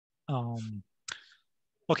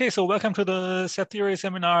Okay, so welcome to the set theory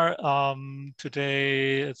seminar.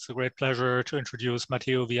 Today, it's a great pleasure to introduce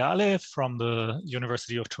Matteo Viale from the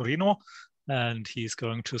University of Torino, and he's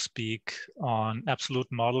going to speak on absolute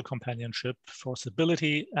model companionship,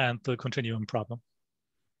 forcibility, and the continuum problem.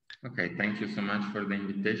 Okay, thank you so much for the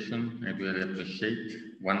invitation. I really appreciate.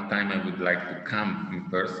 One time I would like to come in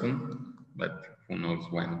person, but who knows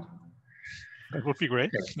when. That would be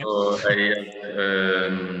great. Okay, so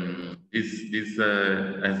this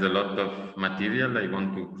has a lot of material I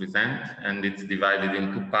want to present, and it's divided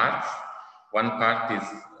in two parts. One part is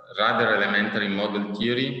rather elementary model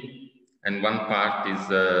theory, and one part is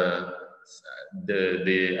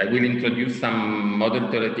I will introduce some model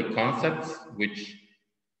theoretic concepts, which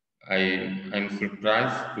I'm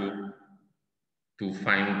surprised to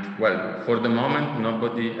find, well, for the moment,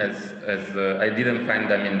 nobody I didn't find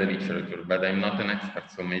them in the literature, but I'm not an expert,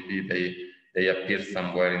 so maybe they appear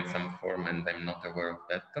somewhere in some form and I'm not aware of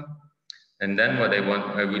that. And then what I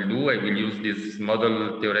will use these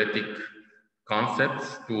model theoretic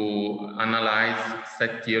concepts to analyze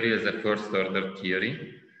set theory as a first order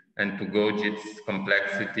theory and to gauge its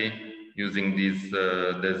complexity using these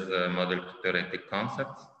model theoretic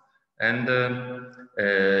concepts, and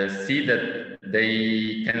see that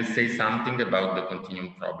they can say something about the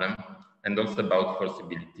continuum problem and also about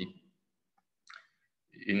forcibility.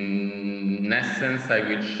 In essence, I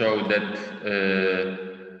will show that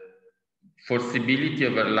forcibility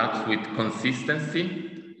overlaps with consistency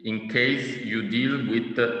in case you deal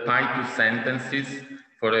with pi2 sentences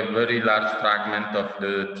for a very large fragment of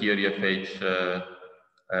the theory of H,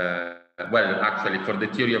 well, actually for the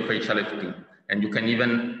theory of HLF2. And you can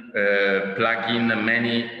even plug in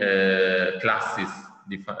many classes,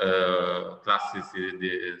 the class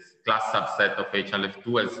subset of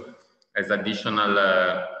HLF2 as additional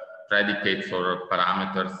predicates or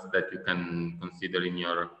parameters that you can consider in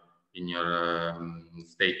your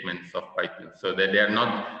statements of pi2. So that they are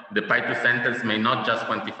not, the pi2 sentence may not just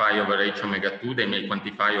quantify over H omega 2, they may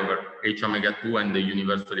quantify over H omega 2 and the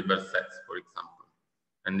universal reverse sets, for example,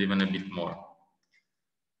 and even a bit more.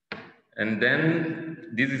 And then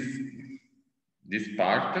this is this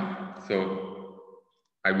part. So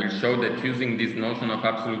I will show that using this notion of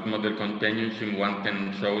absolute model companionship, one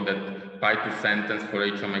can show that pi2 sentence for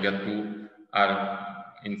H omega 2 are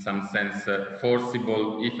in some sense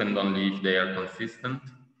forcible if and only if they are consistent.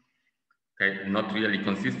 Okay, not really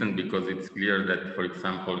consistent because it's clear that, for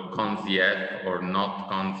example, conzf or not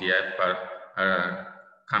conzf are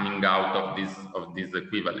coming out of this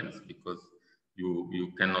equivalence, because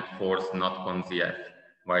you cannot force not conzf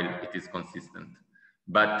while it is consistent.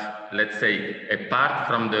 But let's say, apart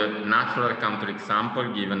from the natural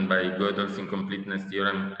counterexample given by Gödel's incompleteness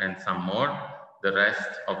theorem and some more, the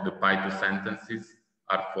rest of the pi2 sentences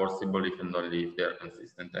are forcible if and only if they are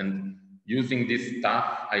consistent. And using this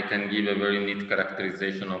stuff, I can give a very neat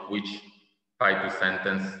characterization of which pi2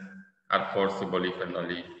 sentences are forcible if and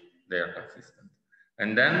only if they are consistent.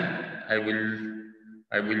 And then I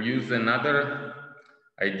will use another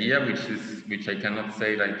idea, which I cannot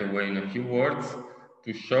say right away in a few words,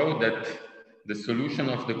 to show that the solution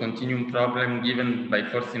of the continuum problem given by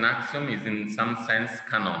forcing axiom is in some sense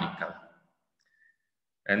canonical.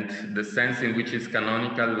 And the sense in which it's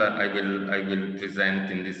canonical, I will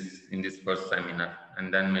present in this first seminar,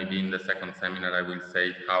 and then maybe in the second seminar I will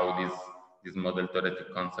say how these model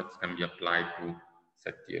theoretic concepts can be applied to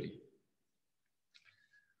set theory.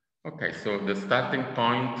 Okay, so the starting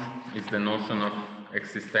point is the notion of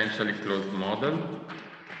existentially closed model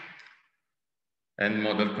and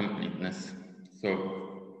model completeness. So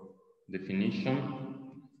definition: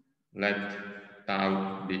 let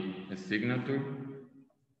tau be a signature,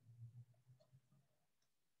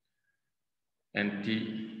 and T,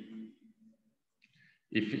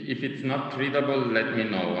 if it's not readable, let me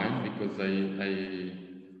know, because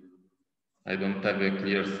I don't have a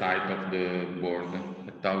clear sight of the board.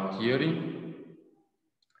 A tau theory,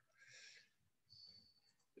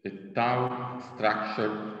 a tau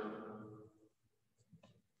structure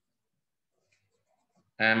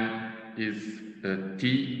M is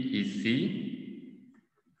TEC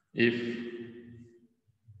if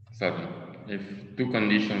two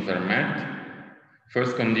conditions are met.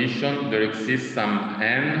 First condition, there exists some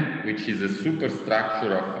N, which is a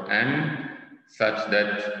superstructure of M, such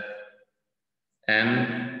that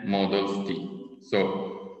N models T. So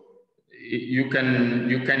you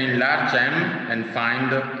can enlarge M and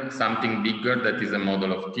find something bigger that is a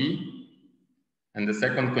model of T. And the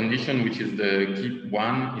second condition, which is the key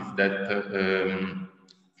one, is that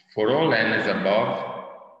for all N is above,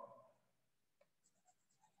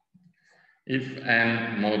 if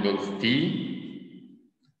n models T,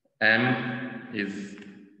 M is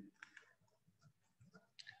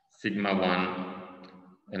sigma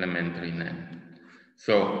 1 elementary in N.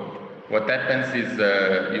 So what happens is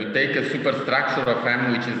you take a superstructure of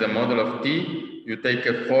M, which is a model of T, you take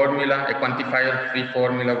a formula, a quantifier-free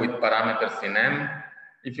formula with parameters in M.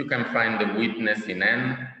 If you can find the witness in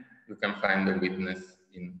N, you can find the witness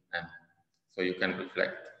in M. So you can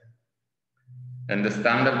reflect. And the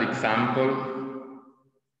standard example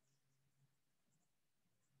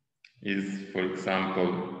is, for example,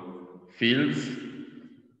 fields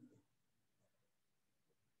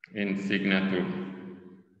in signature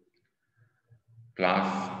plus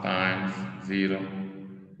times 0,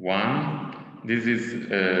 1. This is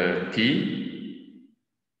T,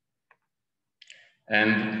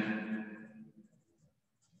 and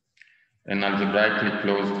an algebraically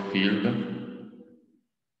closed field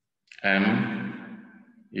M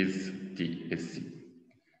is T, is C.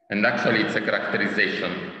 And actually it's a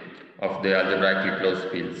characterization of the algebraically closed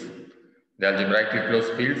fields. The algebraically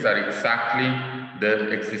closed fields are exactly the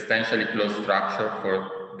existentially closed structure for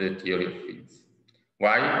the theory of fields.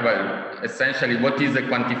 Why? Well, essentially, what is a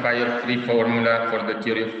quantifier-free formula for the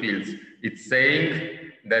theory of fields? It's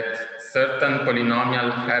saying that certain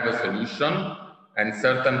polynomials have a solution and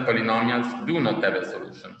certain polynomials do not have a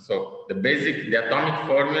solution. So the atomic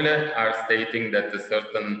formulae are stating that a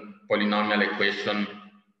certain polynomial equation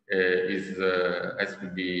has to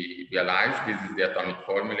be realized. This is the atomic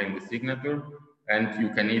formula in the signature, and you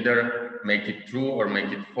can either make it true or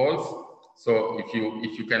make it false. So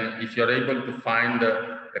if you're able to find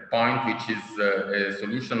a point which is a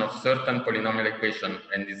solution of certain polynomial equation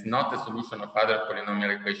and is not a solution of other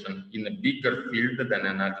polynomial equation in a bigger field than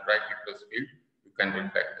an algebraically closed field, you can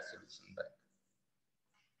reflect the solution back.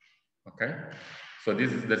 Okay, so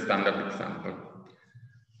this is the standard example.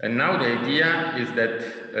 And now the idea is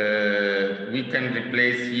that we can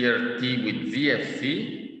replace here T with ZFC,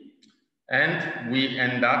 and we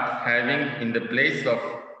end up having in the place of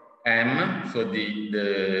M, so the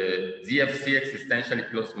ZFC existentially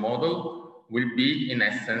closed model will be in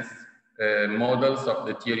essence models of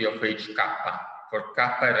the theory of H kappa, for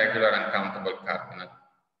kappa irregular uncountable cardinal.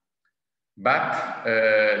 But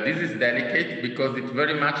this is delicate because it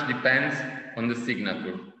very much depends on the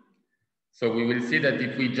signature. So we will see that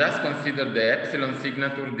if we just consider the epsilon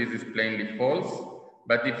signature, this is plainly false.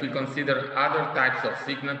 But if we consider other types of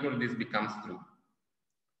signature, this becomes true.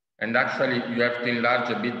 And actually, you have to enlarge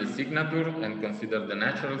a bit the signature and consider the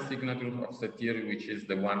natural signature of the theory, which is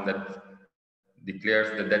the one that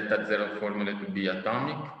declares the delta zero formula to be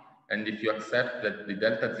atomic. And if you accept that the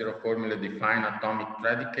delta zero formula define atomic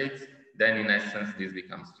predicates, then in essence, this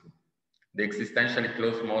becomes true. The existentially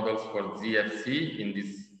closed models for ZFC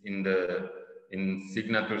in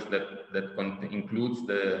signatures that includes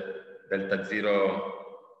the delta zero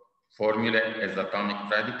formula as atomic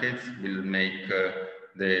predicates will make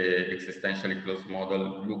the existentially closed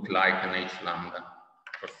model look like an H lambda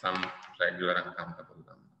for some regular uncountable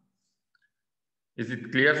lambda. Is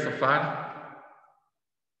it clear so far?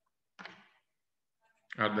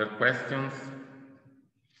 Are there questions?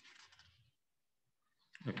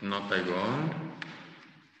 If not, I go on.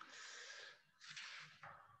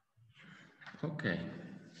 Okay.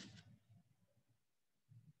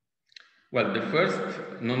 Well, the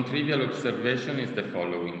first non-trivial observation is the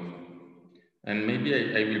following. And maybe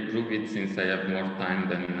I will prove it since I have more time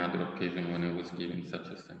than in other occasions when I was giving such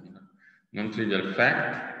a seminar. Non-trivial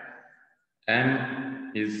fact,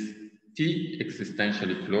 M is T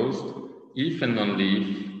existentially closed if and only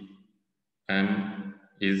if M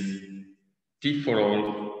is T for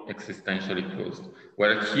all existentially closed.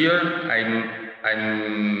 Where here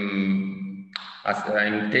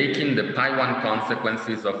I'm taking the pi1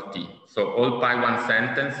 consequences of T. So all pi1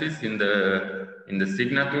 sentences in the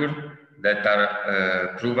signature that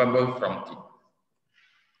are provable from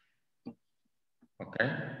T. Okay.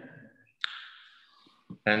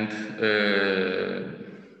 And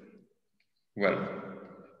well,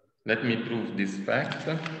 let me prove this fact.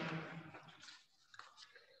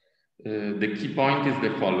 The key point is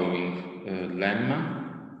the following lemma.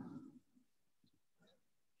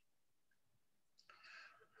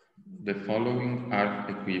 The following are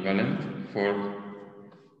equivalent for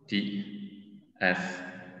T S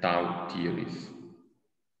tau theories.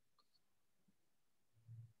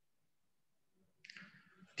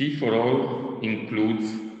 T for all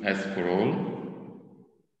includes S for all.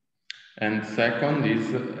 And second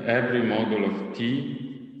is every model of T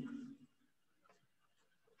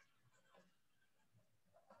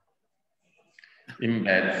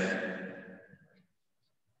embeds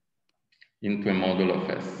into a model of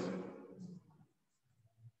S.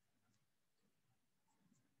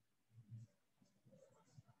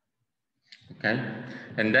 Okay,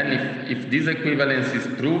 and then if this equivalence is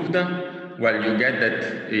proved, well, you get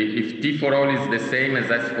that if T for all is the same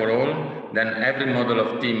as S for all, then every model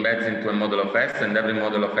of T embeds into a model of S, and every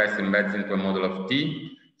model of S embeds into a model of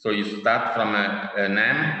T. So you start from an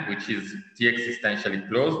M, which is T existentially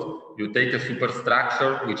closed. You take a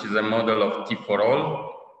superstructure, which is a model of T for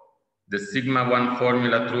all. The sigma 1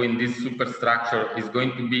 formula true in this superstructure is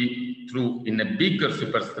going to be true in a bigger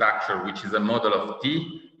superstructure, which is a model of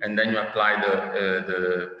T, and then you apply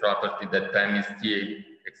the property that M is T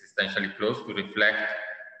existentially closed to reflect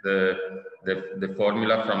the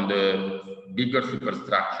formula from the bigger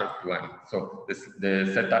superstructure to M. So the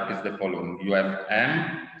setup is the following. You have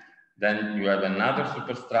M, then you have another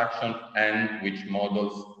superstructure N, which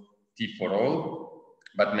models T for all,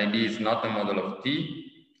 but maybe it's not a model of T.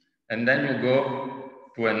 And then you go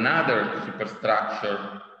to another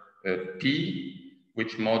superstructure P,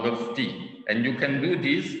 which models T. And you can do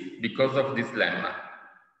this because of this lemma,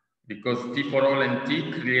 because T for all and T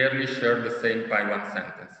clearly share the same pi1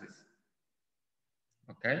 sentences.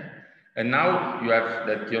 Okay? And now you have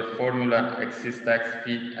that your formula exists x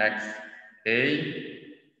phi x A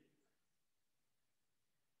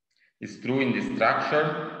is true in this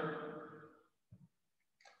structure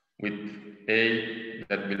with A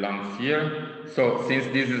that belongs here. So since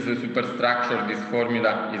this is a superstructure, this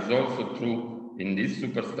formula is also true in this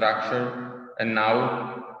superstructure. And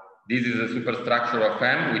now this is a superstructure of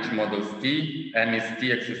M, which models T. M is T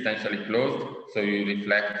existentially closed. So you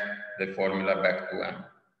reflect the formula back to M.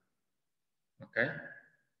 Okay?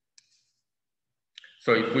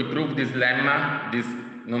 So if we prove this lemma, this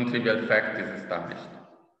non-trivial fact is established.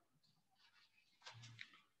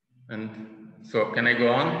 And so can I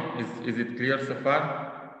go on? Is it clear so far?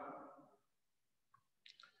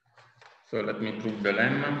 So let me prove the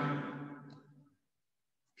lemma.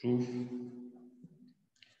 Proof.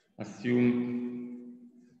 Assume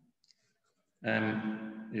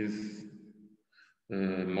M is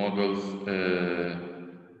models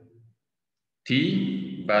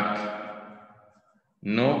T, but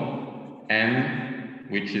no N,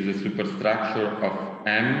 which is a superstructure of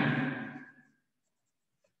M,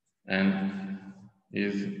 and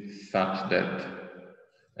is such that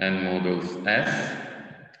N models S.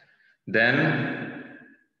 Then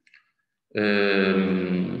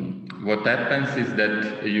what happens is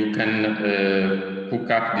that you can hook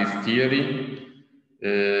up this theory,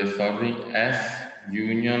 S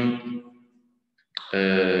union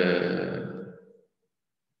okay.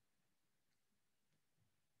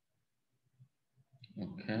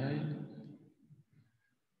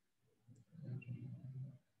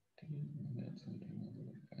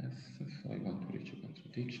 So I want to reach a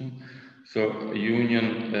contradiction. So union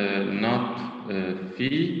not phi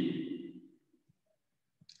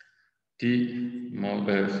T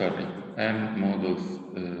sorry, M models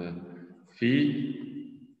phi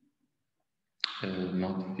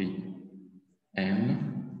not phi N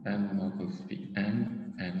models phi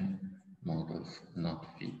N models not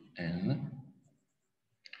phi N,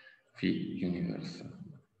 phi universal.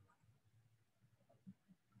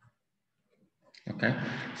 Okay,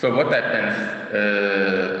 so what happens?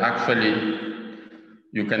 Actually,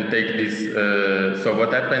 you can take this. So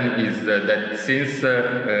what happens is that since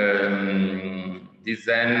this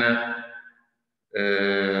N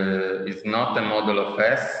is not a model of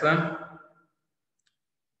S,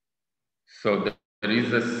 so there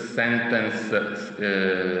is a sentence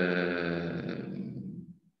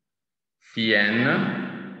phi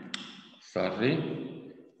N, sorry,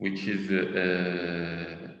 which is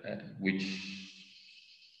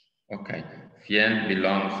okay, phi N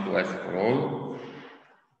belongs to S for all.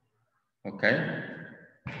 Okay,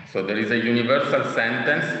 so there is a universal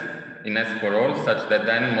sentence in S for all such that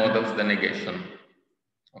N models the negation.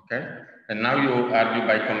 Okay, and now you argue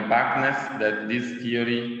by compactness that this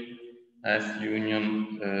theory S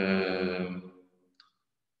union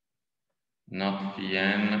not phi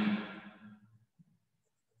N,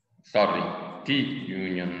 sorry, T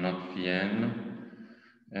union not phi N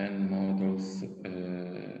models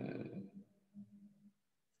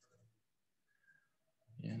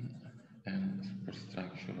N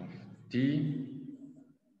superstructure of T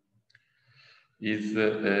is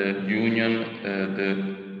union the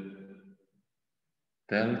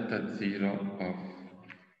delta 0 of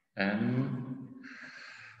M.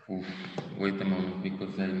 Oof, wait a moment,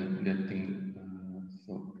 because I'm getting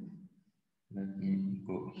so let me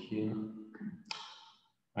go here.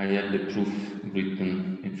 I have the proof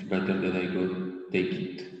written. It's better that I go take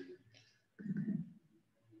it.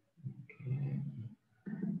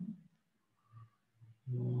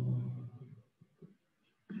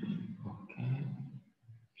 Okay.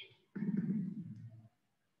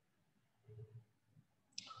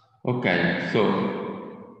 Okay,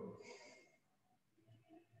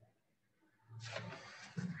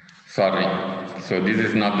 sorry, so this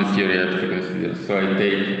is not the theory I have to consider. So I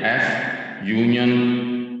take S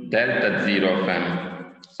union delta 0 of M.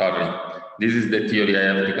 Sorry, this is the theory I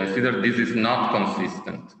have to consider. This is not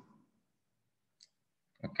consistent.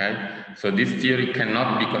 Okay, so this theory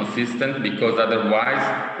cannot be consistent because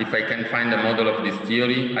otherwise, if I can find a model of this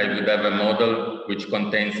theory, I would have a model which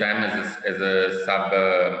contains M as a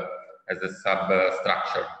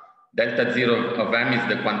substructure. Delta 0 of M is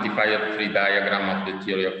the quantifier-free diagram of the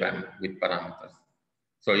theory of M with parameters.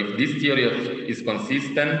 So if this theory is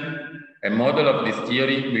consistent, a model of this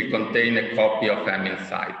theory will contain a copy of M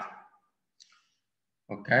inside.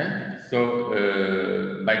 Okay, so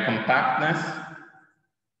by compactness,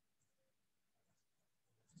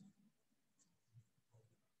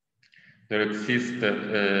 there exists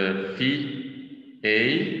phi A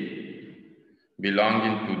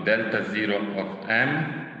belonging to delta 0 of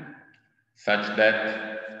M such that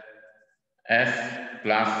S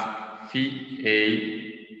plus phi A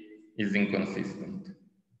is inconsistent.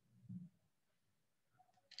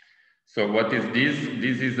 So what is this?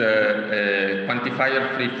 This is a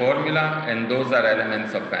quantifier-free formula, and those are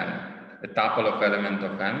elements of M, a tuple of elements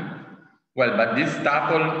of M. Well, but this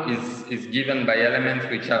tuple is given by elements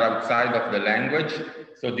which are outside of the language.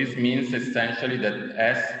 So this means essentially that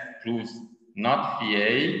S proves not phi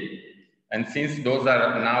A. And since those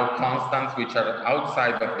are now constants which are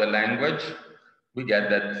outside of the language, we get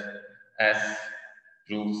that S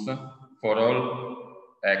proves for all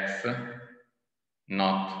X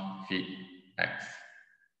not phi X.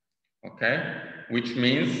 Okay? Which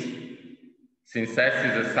means since S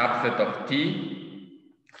is a subset of T,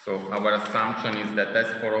 so our assumption is that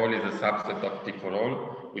S for all is a subset of T for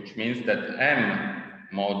all, which means that M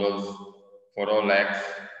models for all X,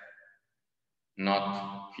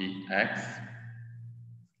 not phi X.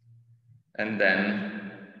 And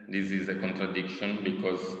then this is a contradiction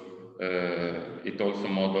because it also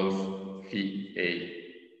models phi A.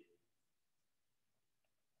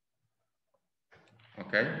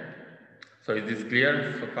 Okay? So is this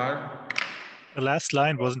clear so far? The last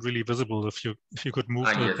line wasn't really visible. If you could move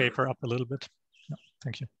the yes. paper up a little bit. No,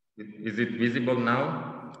 thank you. Is it visible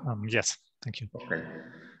now? Yes, thank you. Okay.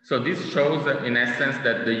 So this shows in essence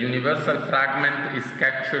that the universal fragment is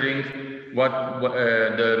capturing what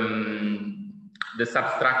the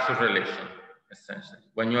substructure relation, essentially.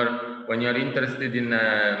 When you're interested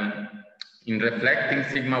in reflecting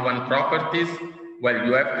sigma 1 properties, well,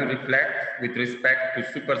 you have to reflect with respect to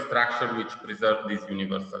superstructure which preserve this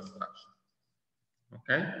universal structure.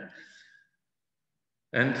 Okay.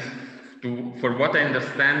 And for what I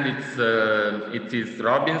understand, it is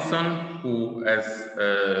Robinson who has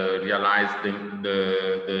realized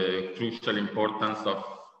the crucial importance of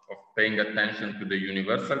paying attention to the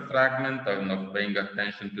universal fragment and of paying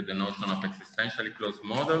attention to the notion of existentially closed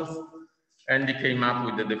models. And he came up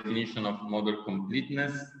with the definition of model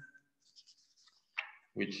completeness,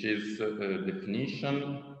 which is a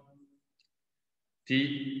definition.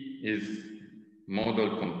 T is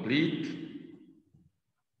model complete.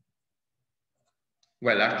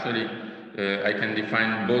 Well, actually, I can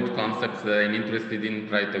define both concepts that I'm interested in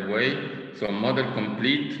right away. So model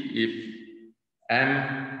complete if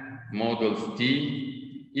M models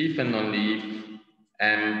T, if and only if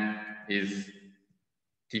M is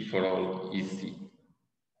T for all is C.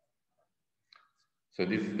 So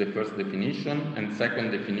this is the first definition. And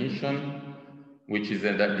second definition, which is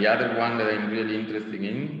the other one that I'm really interested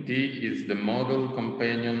in, T is the model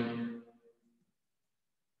companion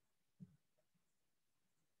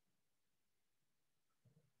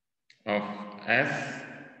of S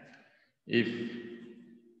if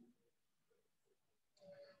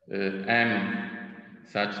M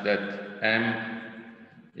such that M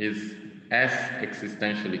is S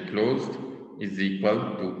existentially closed is equal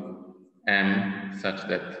to M such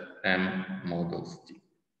that M models T.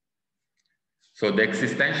 So the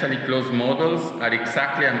existentially closed models are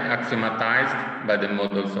exactly axiomatized by the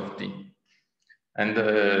models of T. And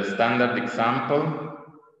the standard example,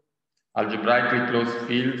 algebraically closed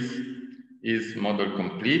fields is model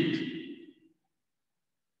complete.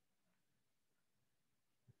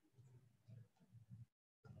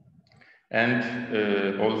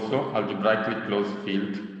 And also algebraically closed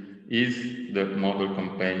field is the model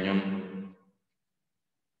companion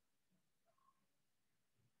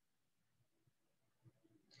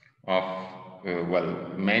of,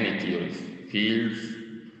 well, many theories, fields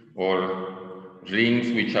or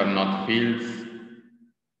rings which are not fields.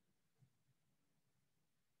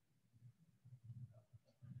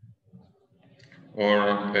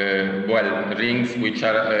 or well, rings which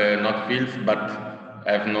are not fields but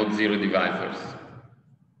have not zero divisors.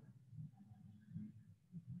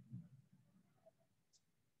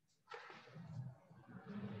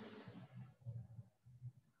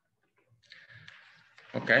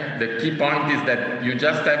 Okay, the key point is that you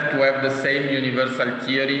just have to have the same universal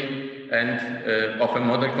theory and of a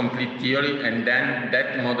model complete theory, and then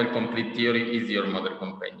that model complete theory is your model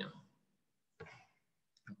companion.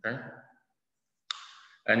 Okay.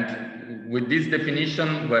 And with this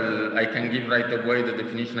definition, well, I can give right away the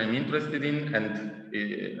definition I'm interested in, and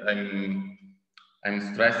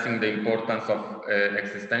I'm stressing the importance of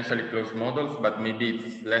existentially closed models, but maybe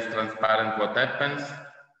it's less transparent what happens.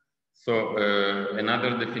 So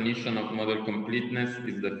another definition of model completeness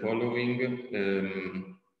is the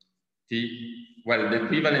following. Well, the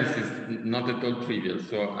equivalence is not at all trivial,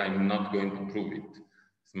 so I'm not going to prove it.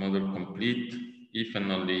 It's model complete if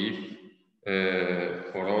and only if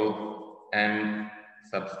for all M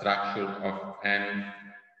substructure of N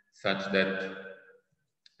such that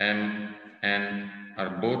M, N are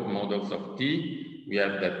both models of T, we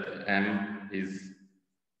have that M is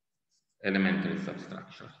elementary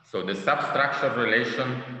substructure. So the substructure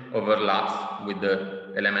relation overlaps with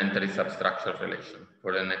the elementary substructure relation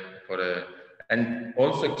and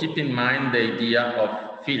also keep in mind the idea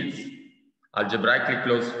of fields, algebraically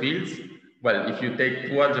closed fields. Well, if you take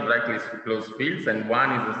two algebraically closed fields and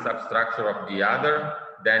one is a substructure of the other,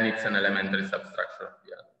 then it's an elementary substructure of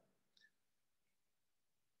the other.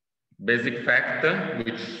 Basic fact,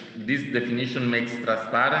 which this definition makes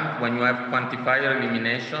transparent, when you have quantifier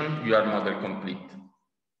elimination, you are model complete.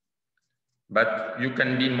 But you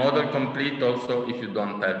can be model complete also if you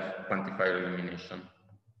don't have quantifier elimination.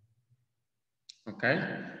 Okay,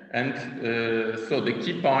 and so the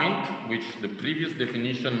key point, which the previous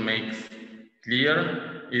definition makes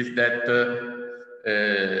clear, is that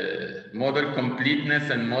model completeness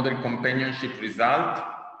and model companionship result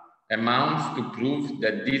amounts to prove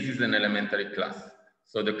that this is an elementary class.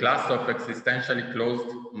 So the class of existentially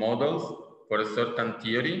closed models for a certain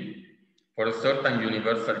theory, for a certain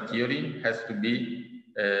universal theory, has to be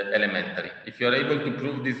elementary. If you're able to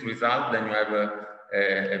prove this result, then you have a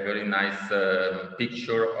very nice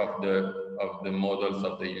picture of the models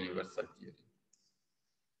of the universal theory.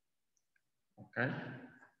 Okay.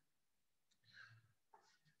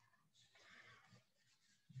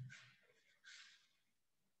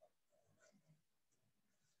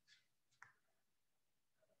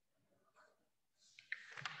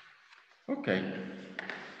 Okay.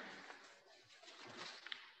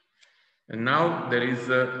 And now there is,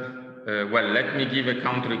 well, let me give a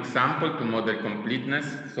counterexample to model completeness.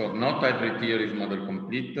 So not every theory is model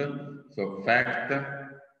complete. So fact,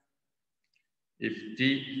 if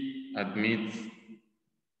T admits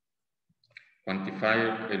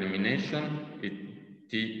quantifier elimination,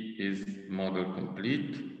 T is model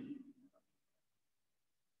complete.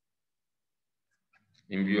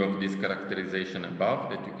 In view of this characterization above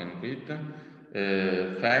that you can read,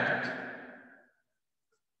 fact,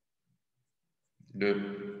 the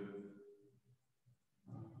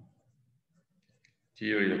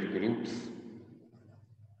theory of groups.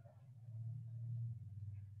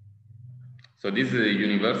 So this is a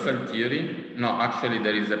universal theory. No, actually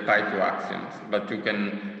there is a pi2 axioms, but you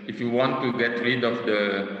can, if you want to get rid of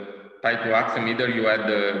the pi2 axiom, either you add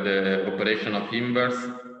the operation of inverse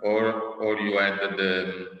or you add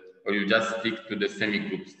or you just stick to the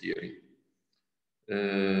semi-groups theory.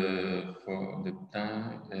 For the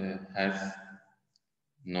time has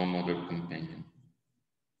no model companion.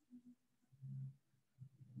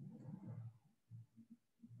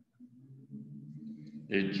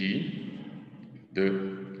 G,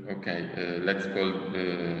 let's call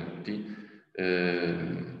T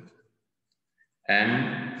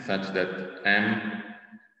M such that M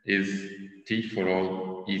is T for all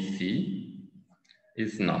EC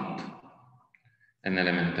is not an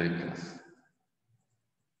elementary class.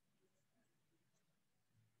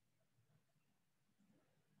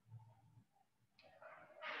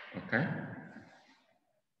 Okay.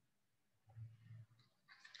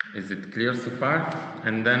 Is it clear so far?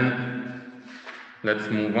 And then let's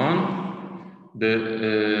move on.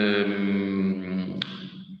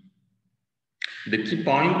 The key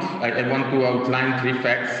point, I want to outline three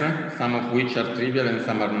facts, some of which are trivial and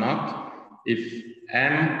some are not. If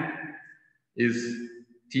M is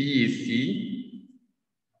TEC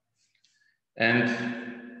and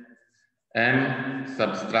M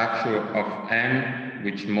substructure of N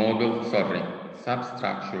which models,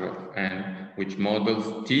 substructure of N which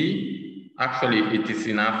models T, actually it is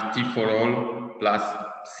enough T for all plus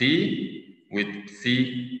C with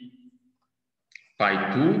C pi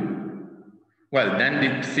 2, well, then the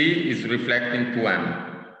psi is reflecting to M,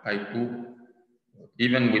 pi 2,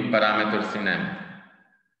 even with parameters in M.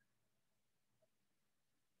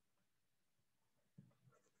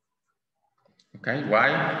 Okay, why?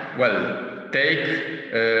 Well, take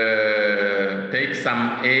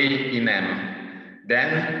some A in M.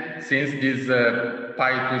 Then, since this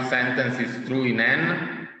pi 2 sentence is true in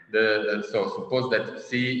N, so suppose that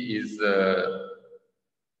C is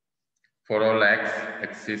for all x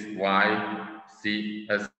exists y, C,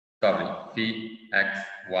 sorry, phi x,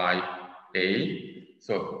 y, A.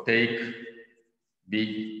 So take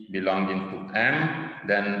B belonging to M,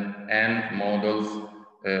 then N models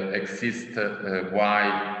exist y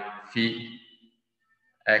phi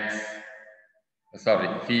x, sorry,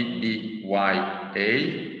 phi b y a,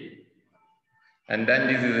 and then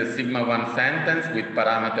this is a sigma 1 sentence with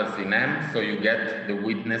parameters in M, so you get the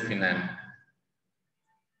witness in M.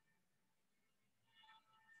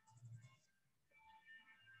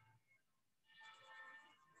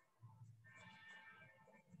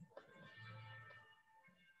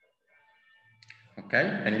 Okay,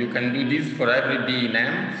 and you can do this for every B in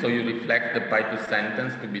M, so you reflect the pi 2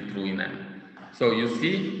 sentence to be true in M. So you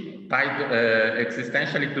see,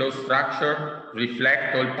 existentially closed structure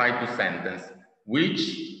reflect all pi 2 sentence,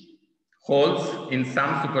 which holds in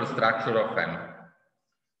some superstructure of M.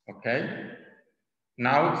 Okay.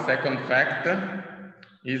 Now, second fact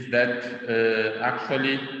is that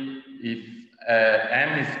actually, if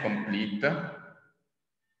M is complete,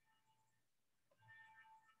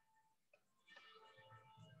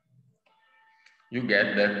 you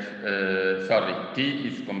get that, sorry, T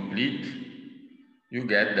is complete, you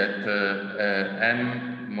get that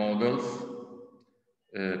M models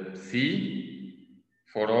C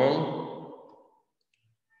for all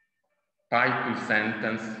pi 2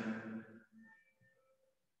 sentence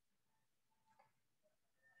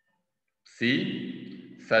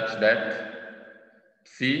C such that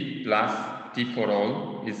C plus T for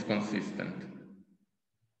all is consistent.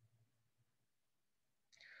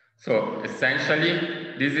 So essentially,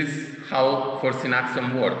 this is how forcing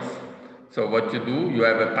axiom works. So what you do, you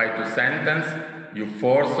have a pi 2 sentence, you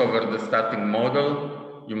force over the starting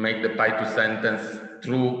model, you make the pi 2 sentence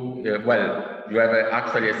true, well, you have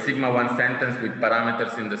actually a sigma 1 sentence with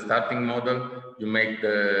parameters in the starting model,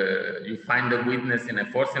 you find the witness in a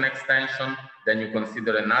forcing extension, then you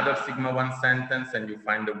consider another sigma 1 sentence and you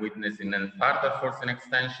find the witness in a further forcing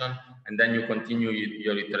extension, and then you continue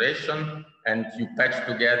your iteration and you patch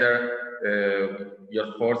together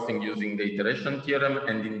your forcing using the iteration theorem,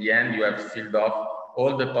 and in the end you have sealed off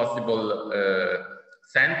all the possible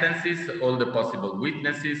sentences, all the possible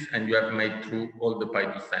witnesses, and you have made true all the pi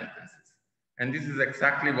 2 sentences. And this is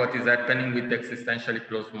exactly what is happening with existentially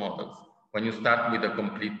closed models when you start with a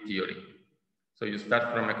complete theory. So you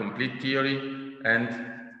start from a complete theory and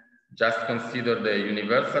just consider the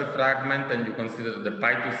universal fragment, and you consider the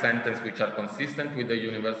pi 2 sentence which are consistent with the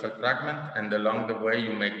universal fragment, and along the way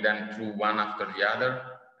you make them true one after the other,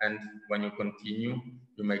 and when you continue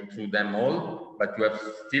you make true them all, but you have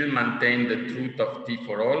still maintained the truth of T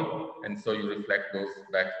for all, and so you reflect those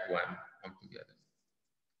back to M altogether.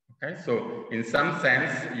 Okay, so in some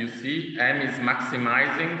sense you see M is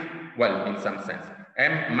maximizing, well, in some sense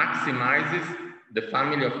M maximizes the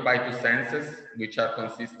family of pi 2 senses which are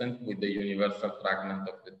consistent with the universal fragment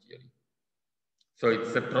of the theory. So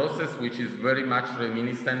it's a process which is very much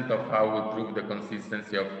reminiscent of how we prove the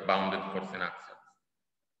consistency of bounded forcing axioms.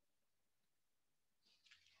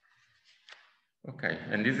 Okay,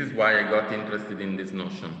 and this is why I got interested in this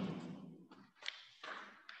notion.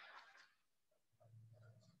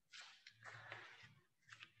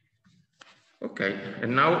 Okay,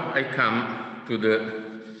 and now I come to the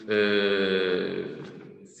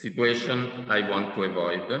situation I want to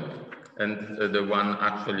avoid, and the one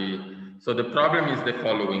actually, so the problem is the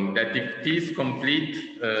following, that if T is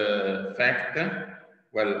complete fact,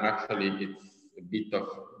 well, actually it's a bit of,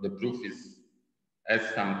 the proof has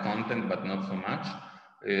some content, but not so much.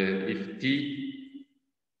 If T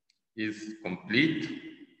is complete,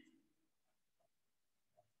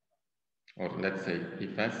 or let's say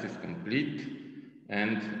if S is complete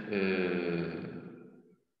and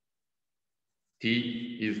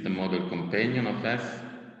T is the model companion of S,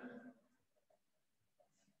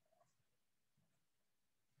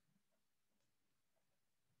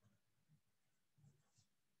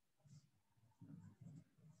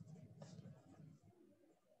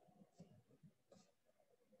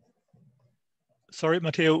 Sorry,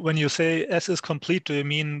 Matteo, when you say S is complete, do you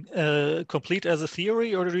mean complete as a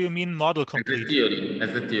theory, or do you mean model complete?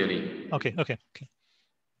 As a theory. Okay.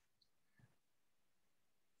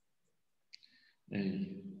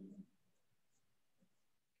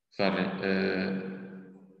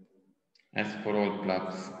 S for all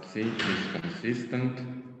plus C is consistent.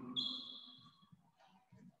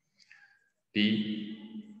 T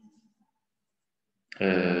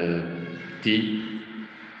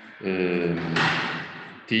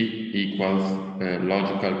equals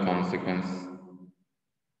logical consequence.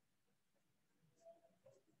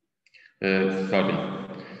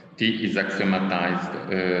 T is axiomatized.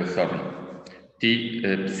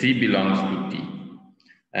 C belongs to T.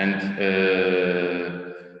 And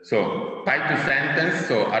so pi2 sentence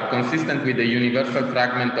are consistent with the universal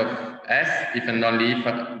fragment of S if and only if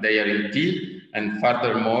they are in T, and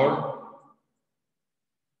furthermore,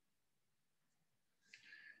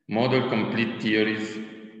 model complete theories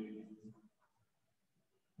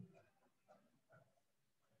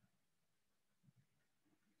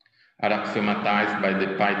are axiomatized by the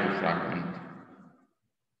pi2 fragment.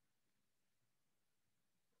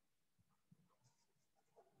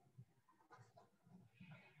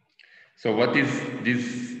 So what is this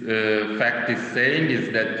fact is saying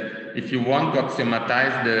is that if you want to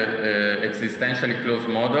axiomatize the existentially closed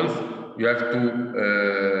models, you have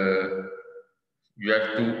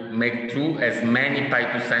to make true as many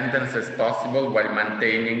pi2 sentences as possible while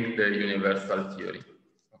maintaining the universal theory.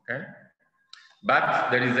 Okay,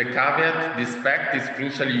 but there is a caveat. This fact is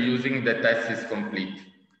crucially using that S is complete.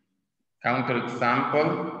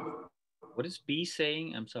 Counterexample. What is B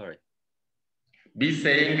saying? I'm sorry. B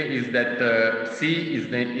saying is that C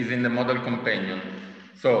is in the model companion.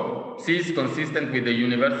 So C is consistent with the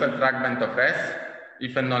universal fragment of S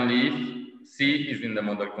if and only if C is in the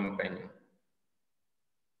model companion.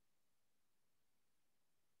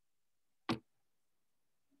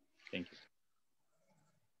 Thank you.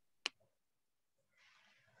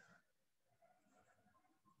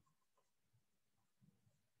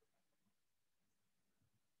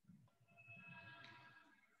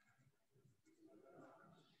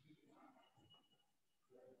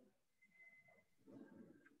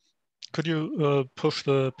 Could you push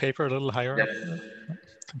the paper a little higher? Yes.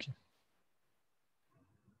 Thank you.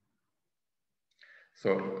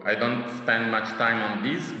 So I don't spend much time on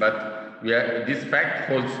this, but this fact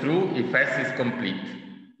holds true if S is complete.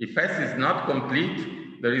 If S is not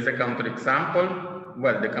complete, there is a counterexample.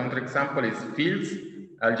 Well, the counterexample is fields,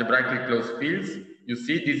 algebraically closed fields. You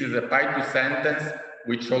see, this is a pi2 sentence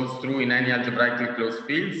which holds true in any algebraically closed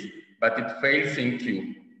fields, but it fails in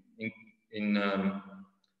Q.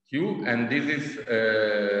 Q, and this is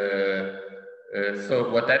so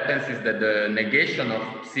what happens is that the negation of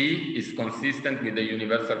C is consistent with the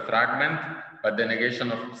universal fragment, but the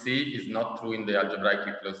negation of C is not true in the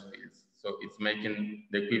algebraically closed fields. So it's making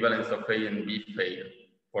the equivalence of A and B fail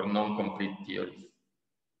for non-complete theories.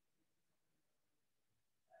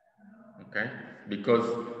 Okay, because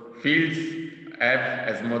fields have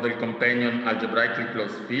as model companion algebraically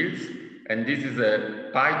closed fields, and this is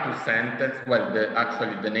a pi2 sentence. Well,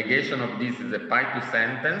 actually the negation of this is a pi2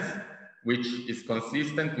 sentence, which is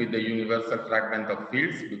consistent with the universal fragment of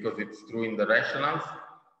fields because it's true in the rationals,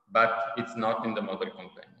 but it's not in the model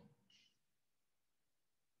companion.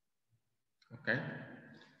 Okay?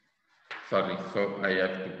 Sorry, so I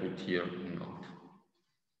have to put here a note.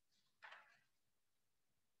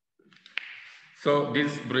 So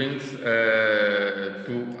this brings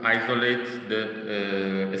to isolate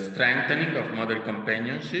the strengthening of model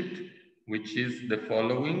companionship, which is the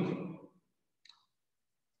following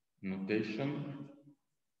notation.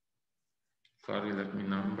 Sorry, let me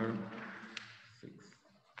number 6.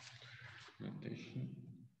 Notation.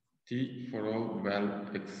 T for all well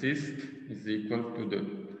exist is equal to the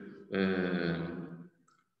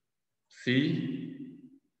C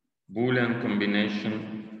Boolean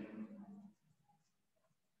combination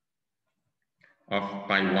of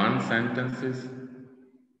pi1 sentences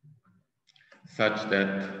such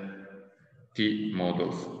that T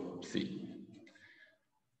models C.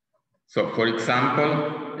 So for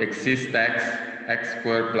example, exist x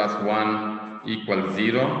squared plus 1 equals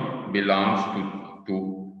 0 belongs to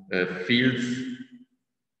fields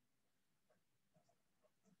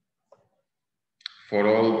for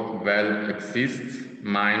all val exists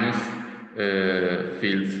minus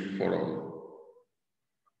fields for all.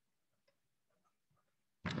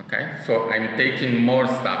 Okay, so I'm taking more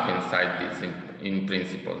stuff inside this in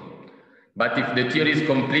principle. But if the theory is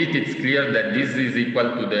complete, it's clear that this is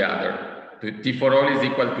equal to the other. T for all is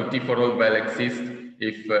equal to T for all val exist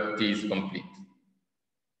if T is complete.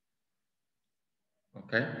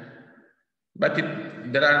 Okay, but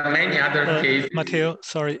there are many other cases. Matteo,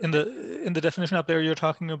 sorry, in the definition up there, you're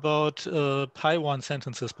talking about pi1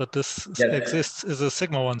 sentences, but this yes. exists is a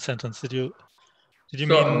sigma 1 sentence. Did you? Did you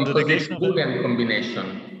mean the negation of Boolean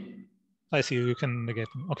combination? I see, you can negate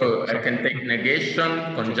them. Okay. So I can take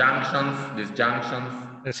negation, conjunctions, disjunctions,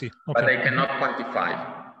 I see. Okay. But I cannot quantify.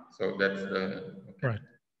 So that's the, okay. Right.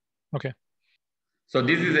 Okay. So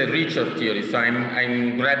this is a richer theory. So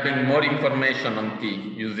I'm grabbing more information on T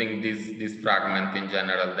using this fragment in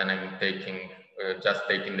general than I'm taking, just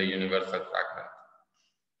taking the universal fragment.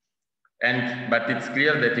 But it's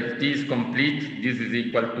clear that if T is complete, this is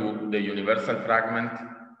equal to the universal fragment,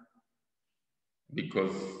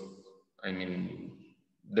 because, I mean,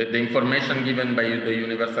 the information given by the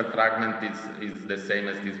universal fragment is the same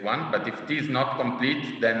as this one, but if T is not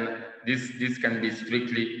complete, then this can be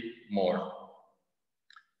strictly more.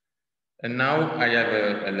 And now I have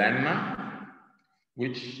a lemma,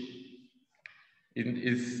 which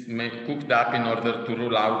is cooked up in order to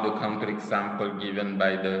rule out the counterexample given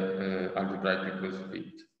by the algebraically closed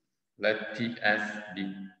field. Let Ts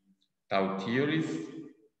be tau theories.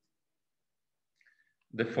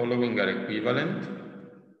 The following are equivalent.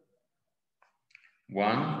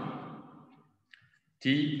 1.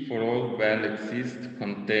 T for all val exist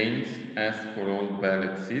contains S for all val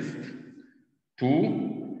exist. 2.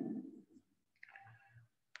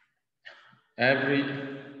 Every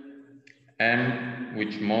M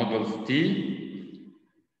which models T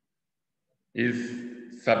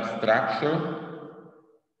is substructure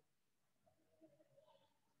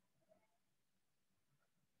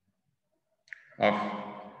of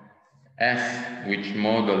S which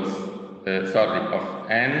models, of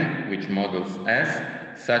N which models S,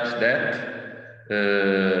 such that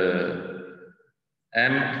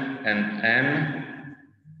M and N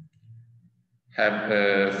have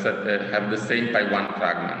the same pi1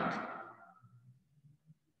 fragment.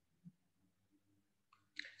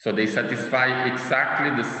 So they satisfy exactly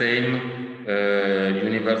the same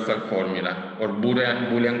universal formula, or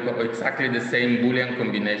exactly the same Boolean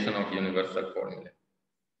combination of universal formula.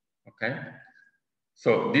 Okay?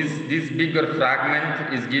 So this bigger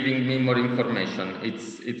fragment is giving me more information.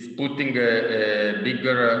 It's putting a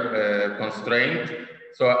bigger constraint.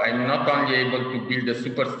 So I'm not only able to build a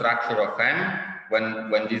superstructure of M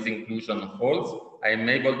when this inclusion holds, I am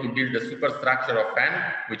able to build a superstructure of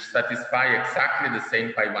M which satisfy exactly the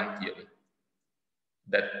same pi1 theory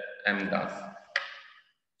that M does.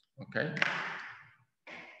 Okay?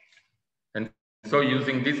 And so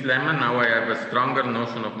using this lemma, now I have a stronger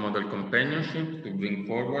notion of model companionship to bring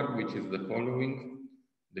forward, which is the following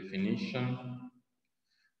definition.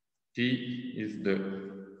 T is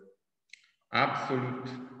the absolute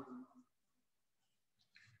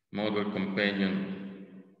model companion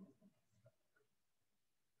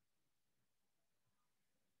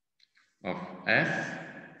of S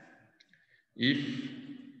if,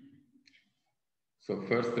 so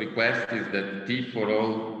first request is that T for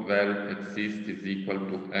all val exist is equal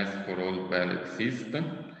to S for all val exist.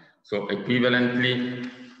 So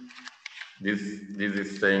equivalently, this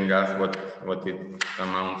is saying us what it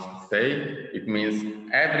amounts to say. It means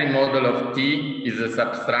every model of T is a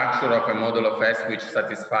substructure of a model of S which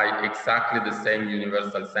satisfy exactly the same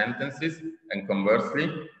universal sentences, and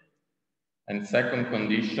conversely. And second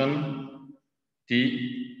condition,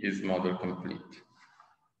 T is model complete.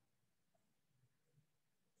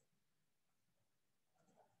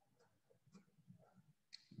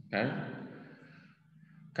 Okay.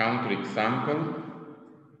 Counterexample.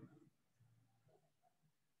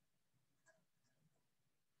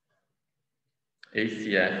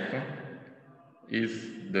 ACF is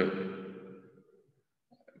the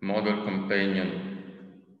model companion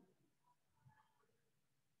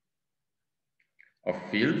of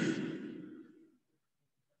fields,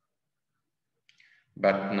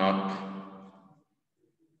 but not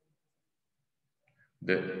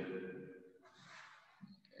the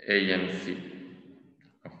AMC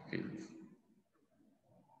of fields.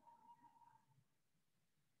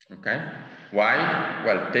 Okay? Why?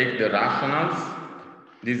 Well, take the rationals.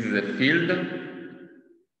 This is a field,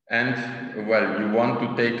 and well, you want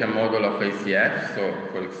to take a model of ACF. So,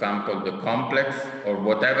 for example, the complex or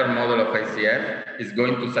whatever model of ACF is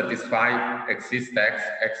going to satisfy exist x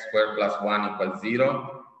squared plus 1 equals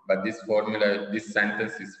 0. But this formula, this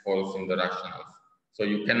sentence is false in the rationals. So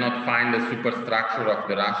you cannot find the superstructure of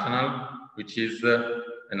the rational, which is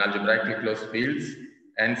an algebraically closed fields,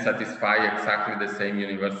 and satisfy exactly the same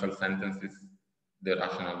universal sentences the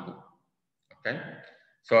rational do. Okay?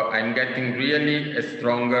 So I'm getting really a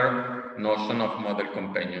stronger notion of model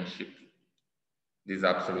companionship, this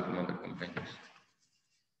absolute model companionship.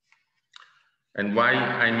 And why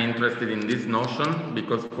I'm interested in this notion?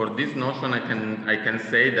 Because for this notion, I can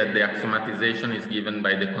say that the axiomatization is given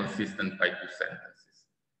by the consistent pi2 sentences.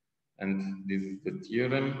 And this is the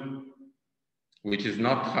theorem, which is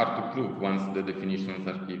not hard to prove once the definitions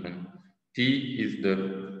are given. T is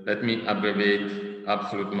the, let me abbreviate,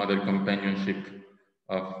 absolute model companionship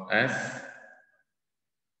of S,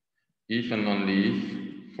 if and only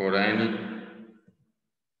if for any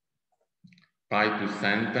pi to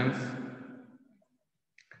sentence,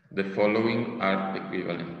 the following are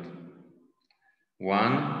equivalent.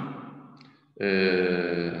 One,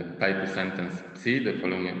 pi to sentence C, the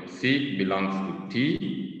following C belongs to T.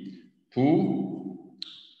 Two,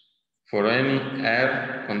 for any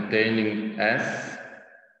R containing S,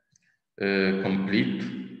 complete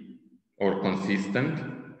or consistent,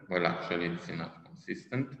 well, actually it's not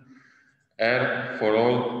consistent. R for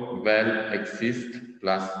all val exist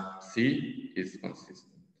plus C is consistent.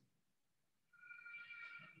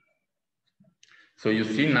 So you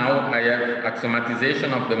see now I have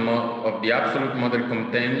axiomatization of the absolute model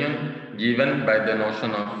companion given by the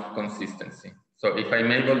notion of consistency. So if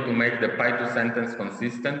I'm able to make the pi to sentence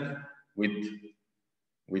consistent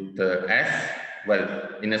with S,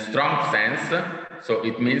 well, in a strong sense, so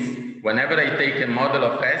it means whenever I take a model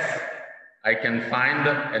of S, I can find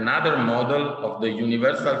another model of the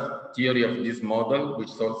universal theory of this model, which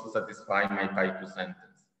also satisfies my pi to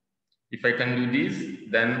sentence. If I can do this,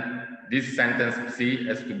 then this sentence C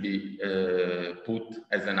has to be put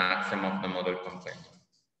as an axiom of the model companion.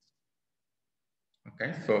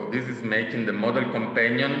 Okay, so this is making the model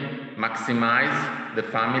companion maximize the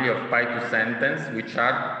family of pi to sentence, which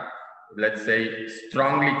are, let's say,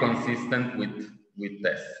 strongly consistent with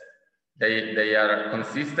S. They are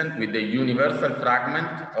consistent with the universal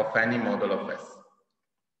fragment of any model of S.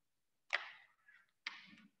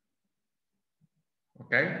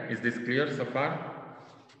 Okay, is this clear so far?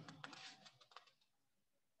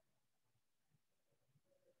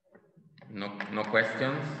 No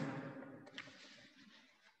questions?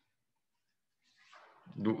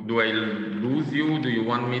 Do I lose you? Do you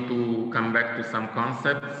want me to come back to some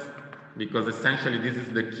concepts? Because essentially this is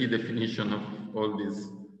the key definition of all these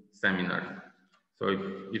seminars. So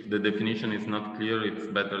if the definition is not clear, it's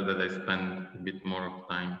better that I spend a bit more of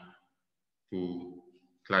time to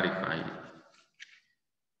clarify it.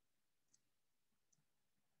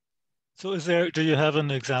 So do you have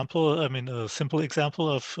an example, I mean, a simple example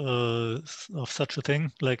of such a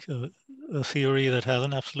thing, like a theory that has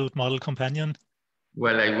an absolute model companion?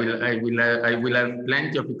 Well, I will have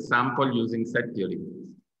plenty of examples using set theory.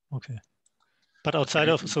 Okay. But outside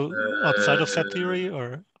of set theory,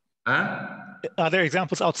 or are there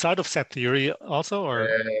examples outside of set theory also, or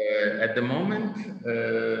at the moment,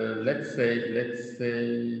 let's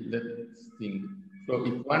think. So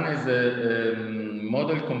if one has a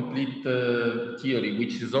model complete theory,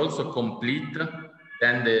 which is also complete,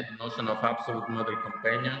 then the notion of absolute model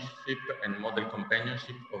companionship and model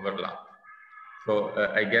companionship overlap. So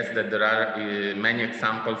I guess that there are many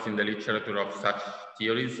examples in the literature of such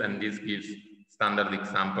theories, and this gives standard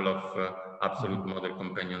example of absolute model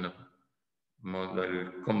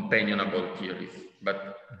companionable theories.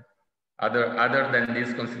 But other than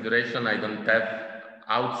this consideration, I don't have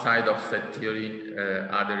outside of set theory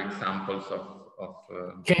other examples of.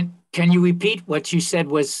 Can you repeat what you said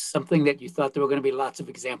was something that you thought there were going to be lots of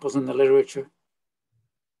examples in the literature?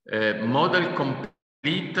 Model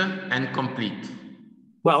complete and complete.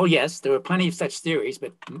 Well, yes, there are plenty of such theories,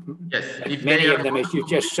 but yes, if many of them, as you've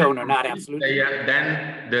just shown, are not absolute.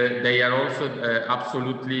 They are also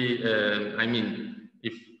absolutely, I mean,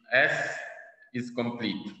 if S is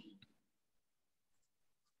complete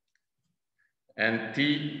and T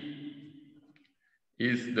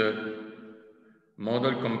is the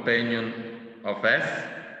model companion of S,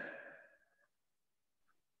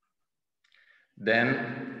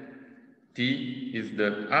 then T is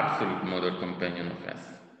the absolute model companion of S.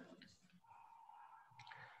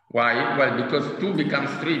 Why? Well, because 2 becomes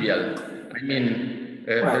trivial. I mean,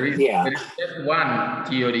 there is just one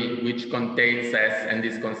theory which contains S and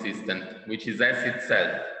is consistent, which is S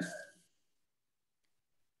itself.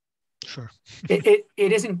 Sure. It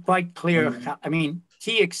isn't quite clear how, I mean,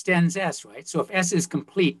 T extends S, right? So if S is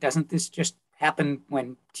complete, doesn't this just happen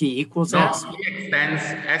when T equals S? No, T extends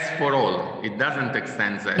S for all. It doesn't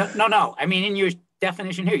extend S. No. I mean, in your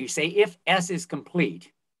definition here, you say if S is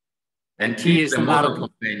complete, and T is the model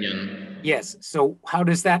companion. Yes. So how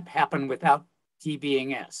does that happen without T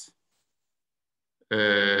being S?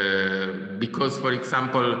 Because, for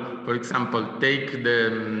example, take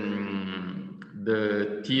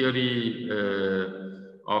the theory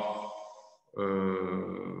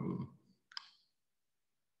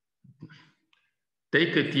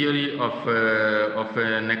take a theory of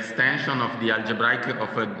an extension of the algebraic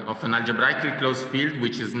of an algebraically closed field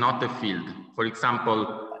which is not a field. For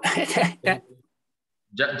example,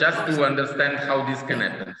 just to understand how this can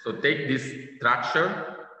happen. So take this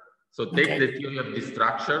structure. So take the theory of this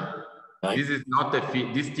structure. Right. This is not a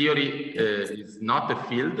field. This theory is not a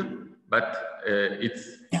field, but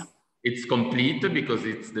it's complete because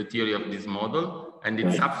it's the theory of this model, and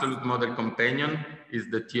its absolute model companion is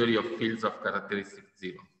the theory of fields of characteristic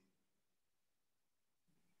 0.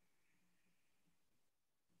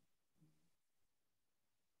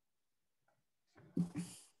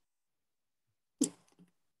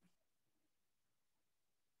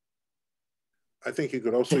 I think you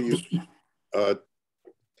could also use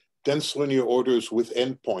dense linear orders with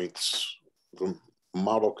endpoints. The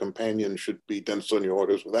model companion should be dense linear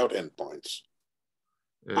orders without endpoints.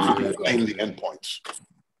 Claim the endpoints.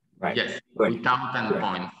 Right. Yes, without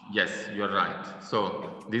endpoints. Yes, you're right.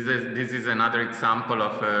 So this is another example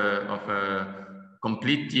of a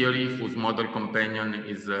complete theory whose model companion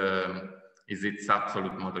is its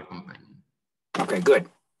absolute model companion. Okay, good.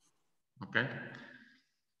 Okay.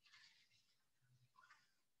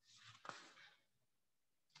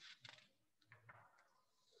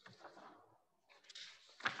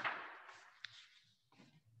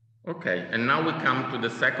 Okay, and now we come to the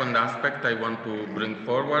second aspect I want to bring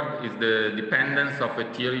forward, is the dependence of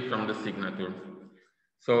a theory from the signature.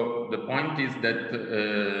 So the point is that,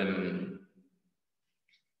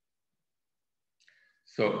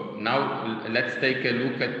 so now let's take a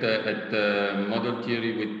look at the model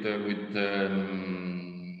theory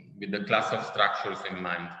with the class of structures in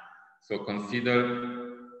mind. So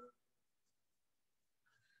consider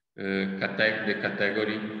the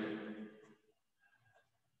category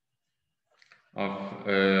of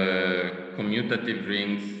commutative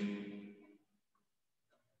rings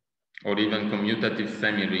or even commutative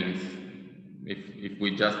semi-rings, if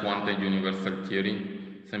we just want a universal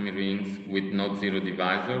theory, semi-rings with not zero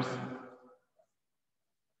divisors.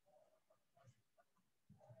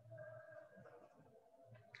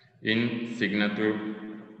 In signature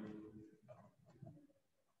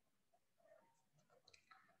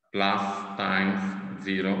plus times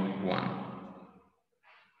 0, 1.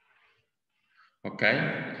 Okay,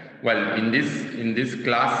 well, in this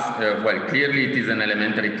class, well, clearly it is an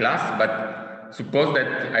elementary class, but suppose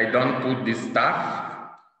that I don't put this stuff.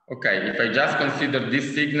 Okay, if I just consider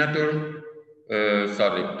this signature,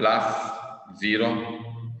 sorry, plus 0,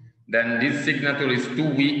 then this signature is too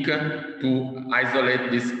weak to isolate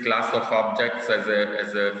this class of objects as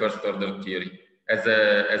a first order theory, as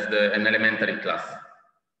an elementary class.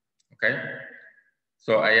 Okay.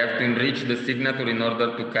 So I have to enrich the signature in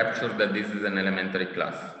order to capture that this is an elementary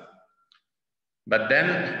class. But then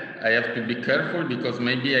I have to be careful because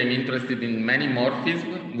maybe I'm interested in many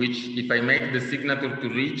morphisms, which if I make the signature to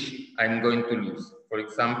reach, I'm going to lose. For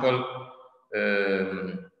example,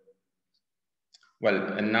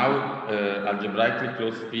 well, and now algebraically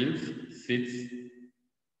closed fields sits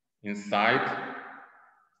inside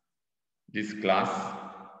this class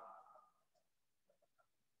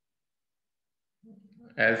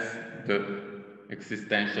as the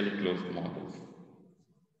existentially closed models.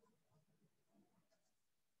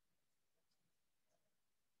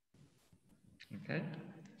 Okay.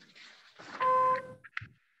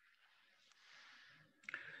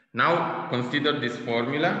 Now consider this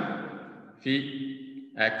formula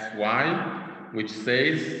phi xy, which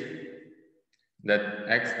says that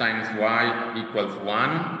x times y equals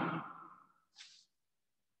 1,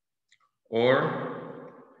 or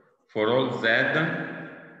for all z,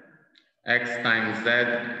 x times z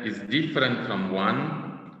is different from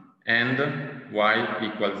 1 and y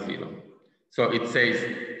equals 0. So it says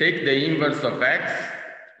take the inverse of x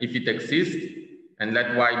if it exists and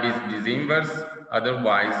let y be this inverse,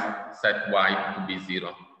 otherwise set y to be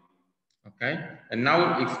 0. Okay, and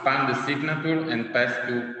now expand the signature and pass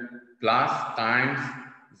to plus times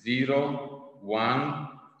 0, 1,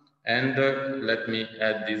 and let me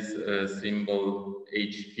add this symbol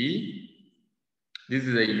hp. This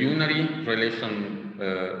is a unary relation,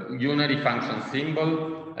 unary function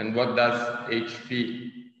symbol, and what does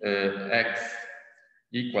hp x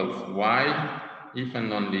equals y if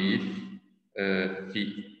and only if phi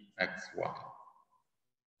xy.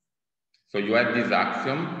 So you have this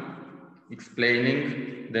axiom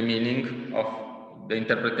explaining the meaning of the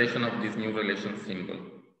interpretation of this new relation symbol.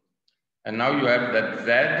 And now you have that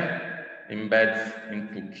Z embeds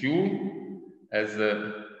into Q as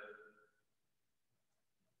a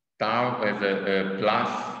tau, as a plus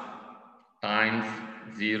times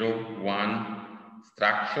 0, 1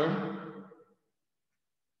 structure.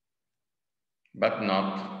 but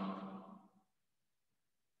not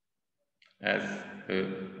as a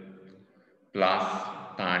plus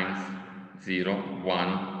times 0,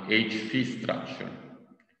 1 Hphi structure.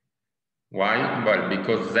 Why? Well,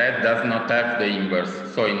 because Z does not have the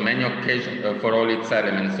inverse. So in many occasions, for all its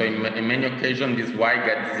elements, so in many occasions, this Y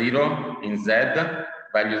gets 0 in Z,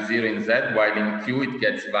 value 0 in Z, while in Q it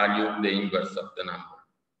gets value the inverse of the number.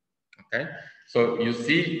 Okay? So you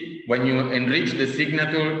see, when you enrich the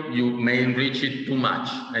signature, you may enrich it too much,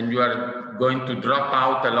 and you are going to drop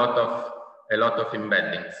out a lot of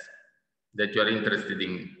embeddings that you are interested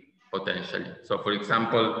in potentially. So for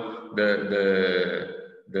example,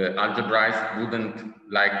 the algebraists wouldn't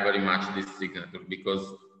like very much this signature, because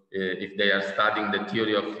if they are studying the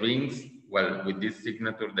theory of rings, well, with this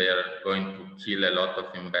signature, they are going to kill a lot of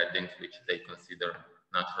embeddings which they consider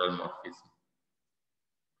natural morphism.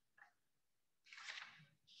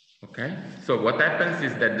 Okay, so what happens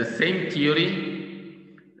is that the same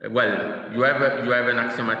theory, well, you have an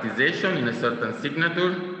axiomatization in a certain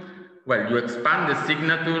signature. Well, you expand the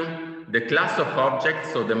signature, the class of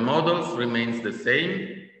objects, so the models remains the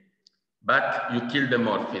same, but you kill the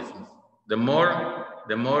morphisms. The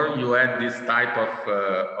more you add this type of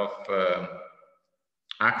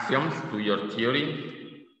axioms to your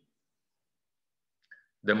theory,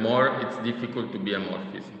 the more it's difficult to be a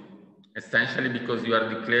morphism. Essentially because you are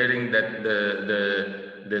declaring that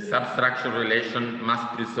the substructure relation must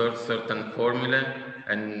preserve certain formulae,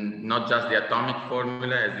 and not just the atomic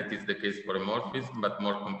formula, as it is the case for a morphism, but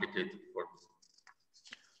more complicated forms.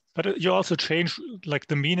 But you also change like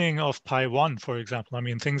the meaning of pi1, for example. I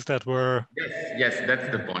mean, things that were... Yes, that's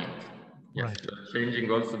the point. Yes, right. you're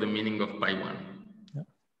changing also the meaning of pi1. Yeah.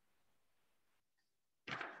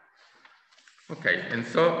 Okay, and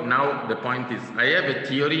so now the point is, I have a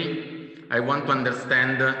theory. I want to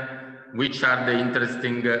understand which are the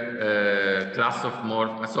interesting class of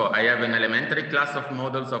morph. So I have an elementary class of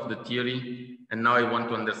models of the theory, and now I want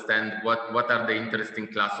to understand what are the interesting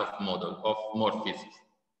class of morphisms.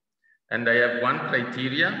 And I have one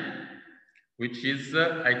criteria, which is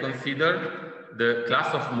I consider the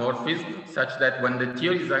class of morphism such that when the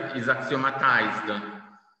theory is axiomatized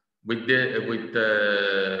with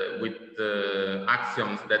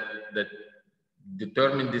axioms that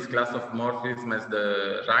determine this class of morphism as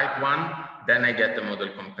the right one, then I get a model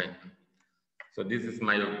companion. So this is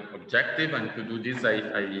my objective, and to do this,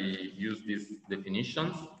 I use these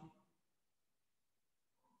definitions.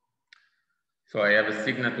 So I have a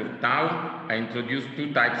signature tau. I introduce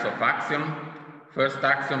two types of axiom. First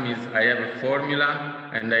axiom is I have a formula,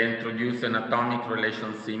 and I introduce an atomic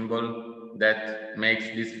relation symbol that makes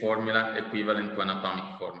this formula equivalent to an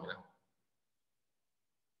atomic formula.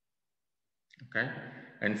 Okay.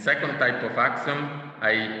 And second type of axiom,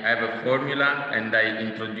 I have a formula and I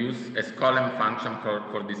introduce a Skolem function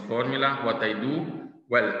for this formula. What I do,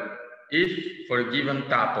 well, if for a given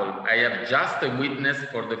tuple, I have just a witness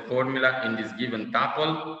for the formula in this given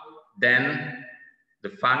tuple, then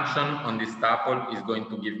the function on this tuple is going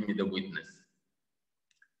to give me the witness.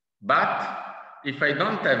 But if I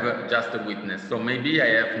don't have just a witness, so maybe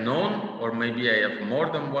I have none, or maybe I have more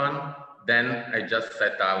than one, then I just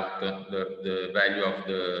set out the value of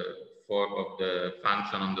the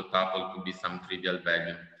function on the tuple to be some trivial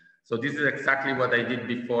value. So this is exactly what I did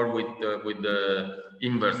before with the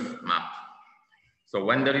inverse map. So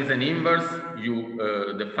when there is an inverse,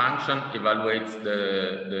 the function evaluates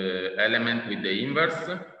the element with the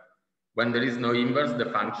inverse. When there is no inverse,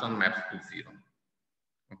 the function maps to 0.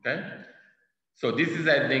 Okay. So this is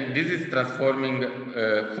transforming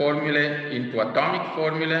formulae into atomic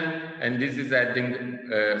formulae, and this is adding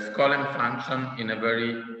Skolem function in a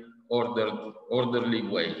very orderly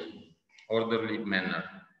manner.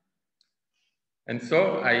 And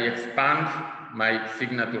so I expand my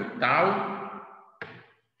signature tau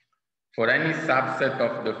for any subset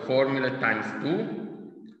of the formula times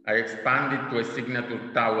 2. I expand it to a signature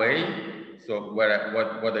tau A. So what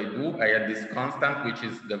I do, I add this constant, which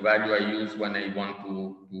is the value I use when I want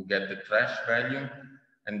to get the trash value.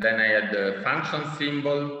 And then I add the function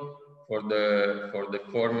symbol for the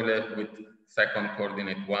formula with second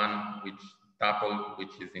coordinate 1, which tuple,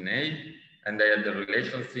 which is in A. And I add the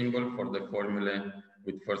relation symbol for the formula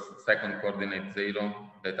with second coordinate 0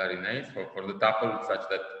 that are in A. So for the tuple such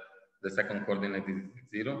that the second coordinate is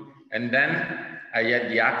 0. And then I add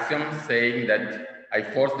the axiom saying that I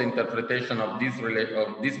force the interpretation of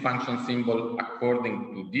this function symbol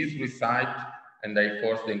according to this recite, and I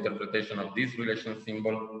force the interpretation of this relation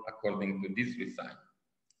symbol according to this recite.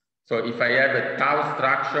 So if I have a tau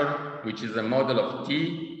structure, which is a model of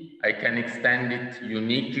T, I can extend it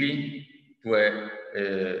uniquely to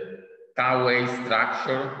tau A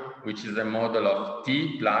structure, which is a model of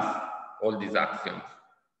T plus all these axioms.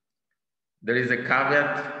 There is a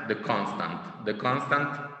caveat, the constant. The constant,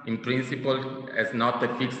 in principle, has not a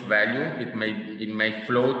fixed value. It may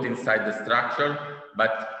float inside the structure,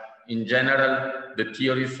 but in general, the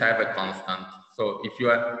theories have a constant. So if you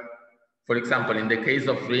are, for example, in the case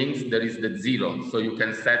of rings, there is the 0. So you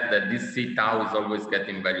can set that this C tau is always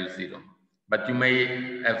getting value 0. But you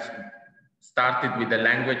may have started with a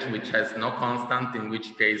language which has no constant, in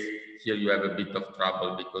which case here you have a bit of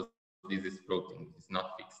trouble because this is floating, it's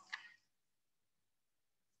not fixed.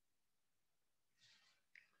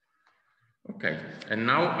 Okay, and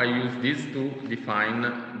now I use this to define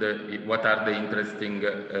what are the interesting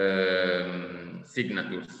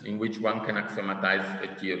signatures in which one can axiomatize a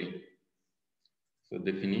theory. So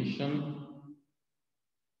definition.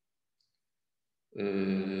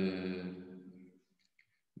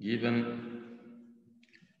 Given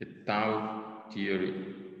a tau theory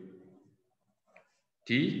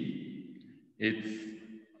T, its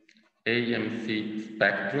AMC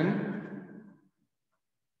spectrum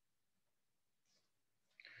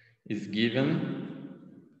is given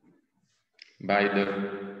by the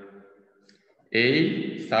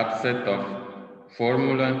A subset of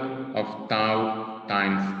formula of tau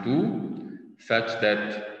times 2, such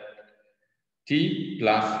that T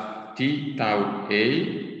plus T tau A,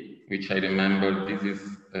 which I remember this is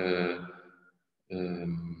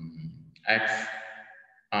xi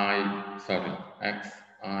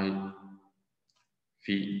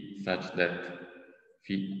phi such that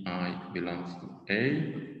phi I belongs to A,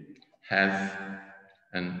 has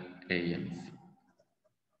an AMC.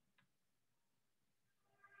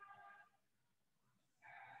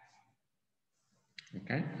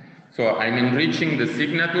 Okay, so I'm enriching the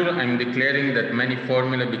signature. I'm declaring that many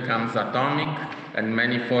formula becomes atomic, and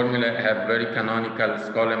many formula have very canonical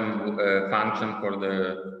Skolem function for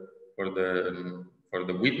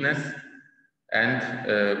the witness. And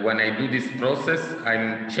when I do this process,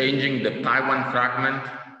 I'm changing the pi1 fragment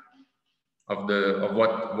of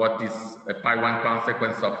what is a pi1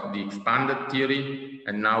 consequence of the expanded theory.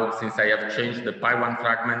 And now, since I have changed the pi1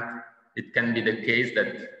 fragment, it can be the case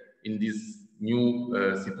that in this new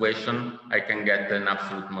situation, I can get an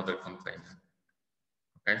absolute model companion.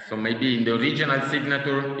 Okay, so maybe in the original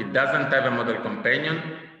signature, it doesn't have a model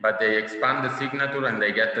companion, but they expand the signature and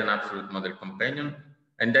they get an absolute model companion.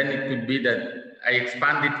 And then it could be that I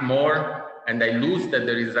expand it more and I lose that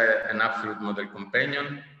there is an absolute model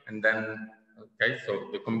companion. And then, okay,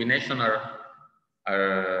 so the combination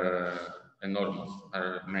are enormous,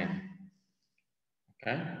 are many.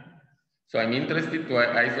 Okay. So I'm interested to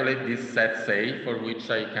isolate this set A for which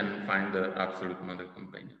I can find the absolute model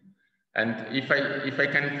companion. And if I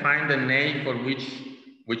can find an A for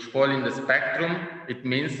which fall in the spectrum, it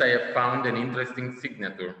means I have found an interesting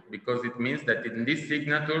signature, because it means that in this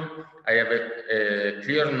signature, I have a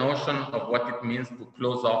clear notion of what it means to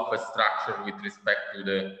close off a structure with respect to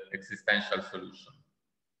the existential solution.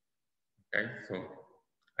 Okay, so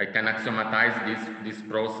I can axiomatize this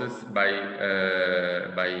process by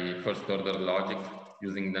first order logic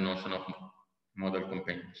using the notion of model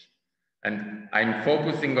companionship. And I'm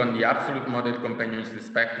focusing on the absolute model companionship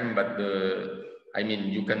spectrum, but I mean,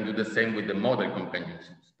 you can do the same with the model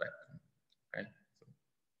companionship spectrum. Okay.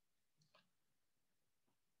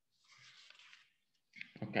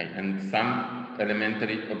 Okay, and some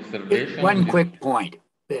elementary observations. One quick point.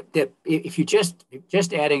 If you just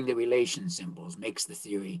adding the relation symbols makes the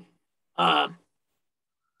theory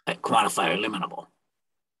quantifier eliminable.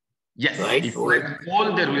 Yes, right? If you have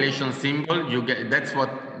all the relation symbol, you get that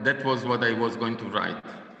was what I was going to write.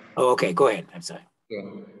 Oh, okay, go ahead. I'm sorry.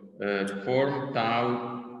 So form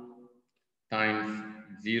tau times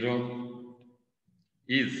 0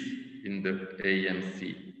 is in the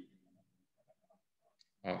AMC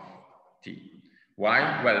of T.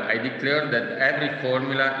 Why? Well, I declare that every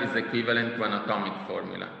formula is equivalent to an atomic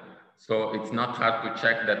formula. So it's not hard to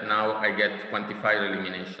check that now I get quantifier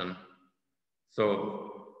elimination. So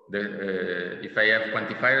if I have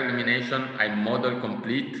quantifier elimination, I model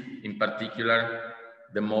complete. In particular,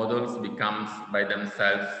 the models becomes by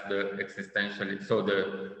themselves the existential. So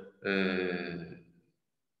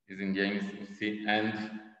is in the AMC, and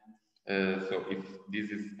so if this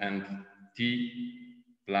is and T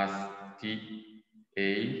plus T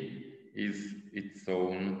A is its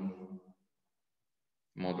own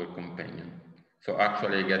model companion. So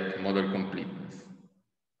actually I get model completeness.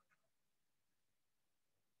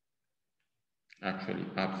 Actually,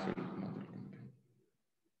 absolute model companion.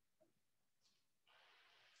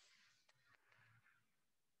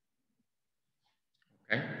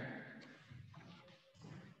 Okay.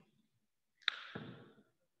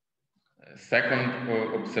 Second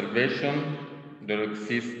observation, there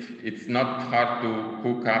exists, it's not hard to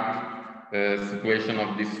hook up a situation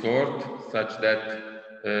of this sort, such that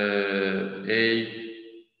A,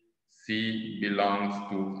 C belongs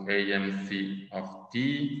to AMC of T,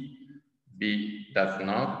 B does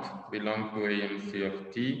not belong to AMC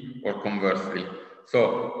of T, or conversely.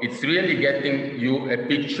 So it's really getting you a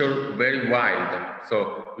picture very wide.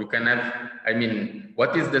 So you can have, I mean,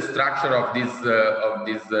 what is the structure of this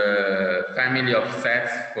family of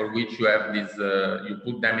sets for which you have this, you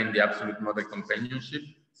put them in the absolute model companionship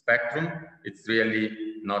spectrum? It's really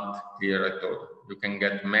not clear at all. You can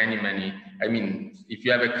get many, I mean, if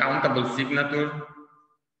you have a countable signature,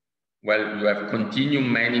 well, you have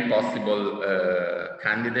continuum many possible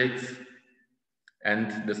candidates,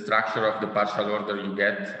 and the structure of the partial order you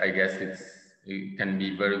get, I guess it can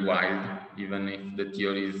be very wild, even if the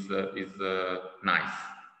theory is nice.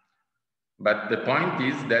 But the point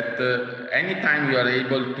is that anytime you are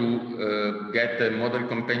able to get a model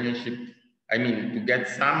companionship, I mean, to get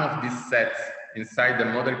some of these sets inside the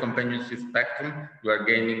model companionship spectrum, you are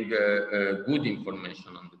gaining good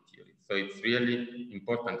information on the theory. So it's really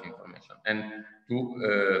important information. And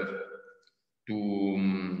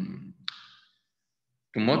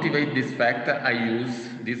to motivate this fact, I use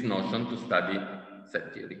this notion to study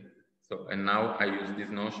set theory. So, and now I use this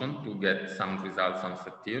notion to get some results on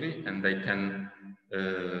set theory, and I can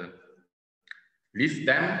list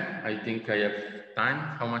them. I think I have time.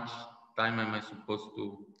 How much time am I supposed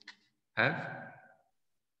to have?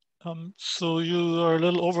 So you are a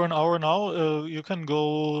little over an hour now. You can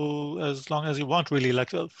go as long as you want, really.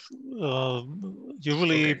 Like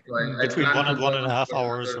usually Okay, so between 1 and 1.5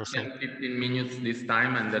 hours or so. 10, 15 minutes this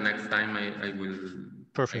time, and the next time I will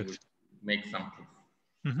make some proof.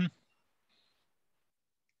 Mm-hmm.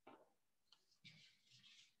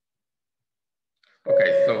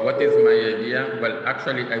 Okay, so what is my idea? Well,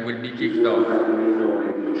 actually, I will be kicked off.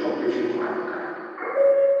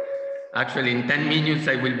 Actually, in 10 minutes,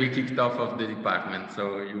 I will be kicked off of the department,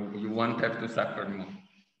 so you won't have to suffer more.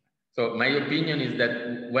 So my opinion is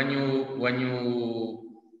that when you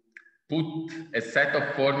put a set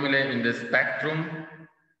of formulae in the spectrum,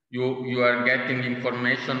 you are getting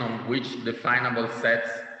information on which definable sets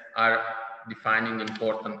are defining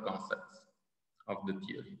important concepts of the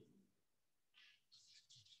theory.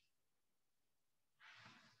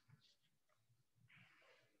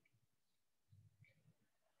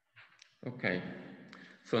 Okay,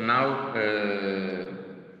 so now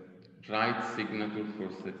write signature for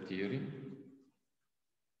set theory.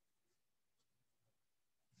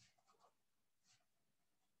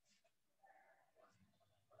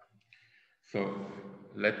 So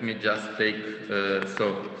let me just take,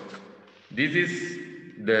 so this is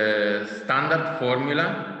the standard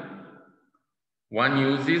formula one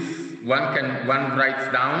uses, one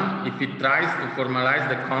writes down if it tries to formalize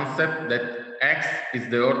the concept that X is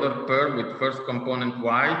the ordered pair with first component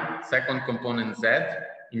Y, second component Z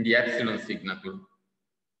in the epsilon signature.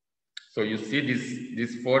 So you see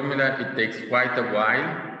this formula, it takes quite a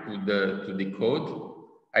while to decode.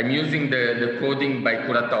 I'm using the coding by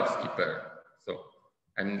Kuratowski pair. So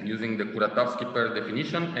I'm using the Kuratowski pair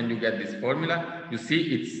definition, and you get this formula. You see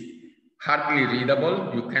it's hardly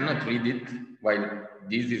readable. You cannot read it, while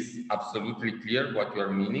this is absolutely clear what you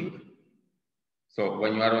are meaning. So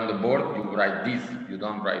when you are on the board, you write this, you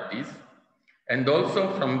don't write this. And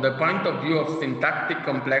also from the point of view of syntactic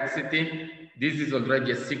complexity, this is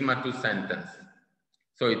already a sigma 2 sentence.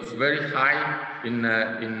 So it's very high in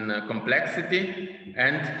complexity,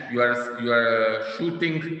 and you are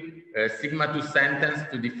shooting a sigma 2 sentence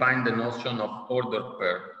to define the notion of ordered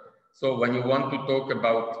pair. So when you want to talk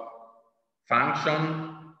about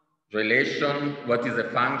function, relation, what is a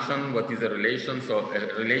function, what is a relation? So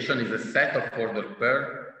a relation is a set of ordered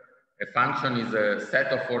pair. A function is a set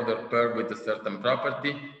of ordered pair with a certain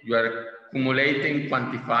property. You are accumulating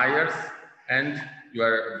quantifiers, and you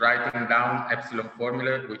are writing down epsilon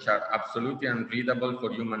formulae, which are absolutely unreadable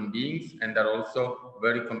for human beings and are also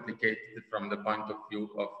very complicated from the point of view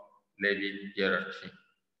of Levy hierarchy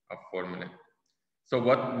of formulae. So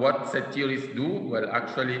what set theories do? Well,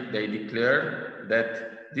 actually, they declare that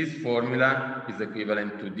this formula is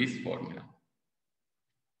equivalent to this formula.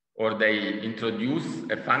 Or they introduce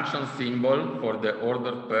a function symbol for the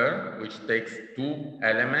ordered pair, which takes two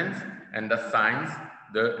elements and assigns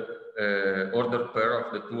the ordered pair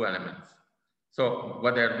of the two elements. So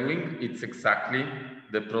what they're doing, it's exactly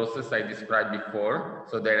the process I described before.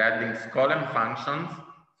 So they're adding Skolem functions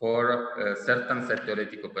for a certain set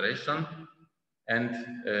theoretic operation, and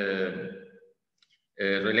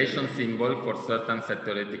a relation symbol for certain set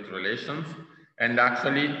theoretic relations. And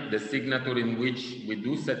actually, the signature in which we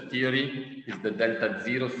do set theory is the delta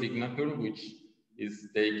 0 signature, which is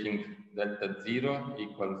taking delta 0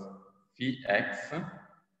 equals phi x,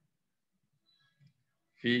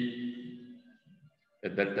 phi, the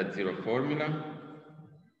delta 0 formula,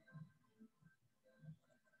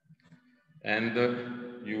 and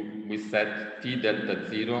we set t delta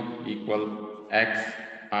 0 equal x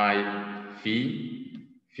I phi,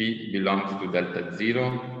 phi belongs to delta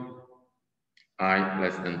 0, I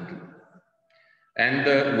less than 2. And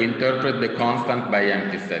we interpret the constant by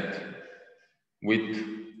empty set with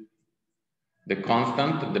the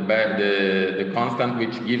constant, the constant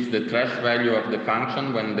which gives the trash value of the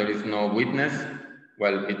function when there is no witness.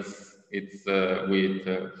 Well, it's with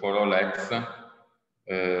for all x,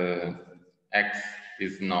 x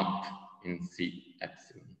is not in C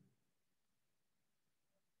epsilon.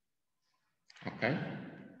 Okay.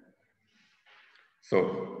 So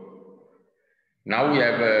now we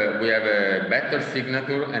have a better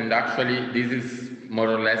signature, and actually this is more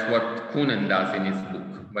or less what Kuhnen does in his book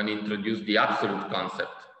when he introduced the absolute concept.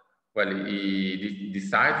 Well, he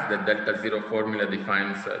decides that delta 0 formula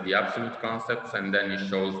defines the absolute concepts, and then he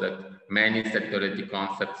shows that many set theoretic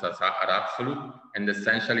concepts are absolute. And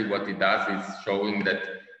essentially what he does is showing that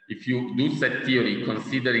if you do set theory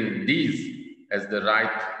considering this as the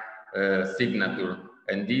right signature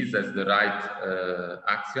and these as the right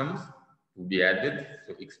axioms to be added,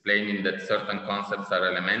 so explaining that certain concepts are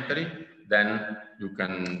elementary, then you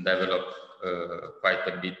can develop quite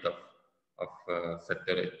a bit of set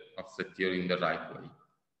theory in the right way.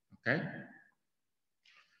 Okay.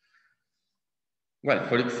 Well,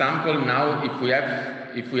 for example, now if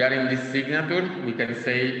we are in this signature, we can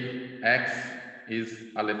say x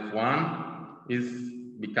is aleph 1 is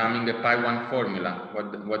becoming a pi 1 formula.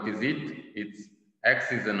 What is it? It's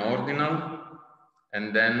x is an ordinal,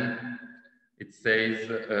 and then it says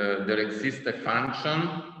there exists a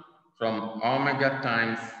function from omega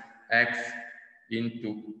times x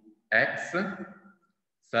into x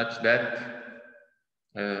such that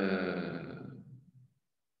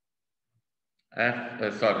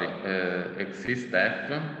exists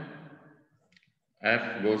f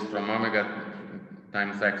goes from omega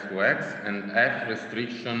times x to x, and f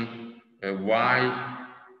restriction y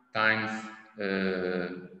times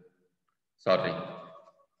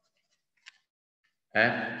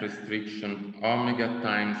f restriction omega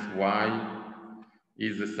times y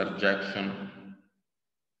is a surjection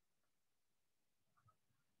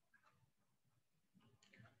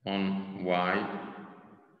on y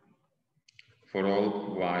for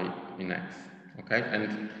all y in x. Okay,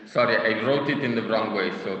 and sorry, I wrote it in the wrong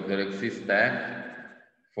way. So there exists f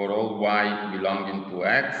for all y belonging to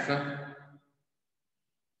x.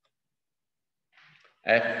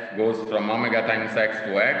 F goes from omega times x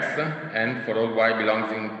to x, and for all y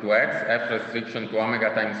belonging to x, f restriction to omega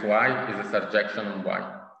times y is a surjection on y.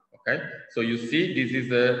 Okay, so you see this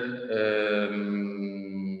is a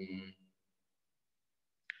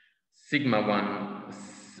sigma 1,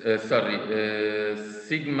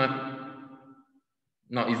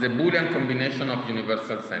 is a Boolean combination of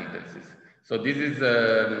universal sentences. So this is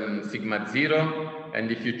sigma 0,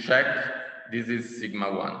 and if you check, this is sigma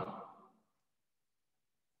 1.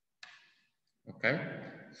 Okay,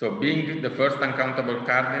 so being the first uncountable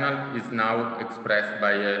cardinal is now expressed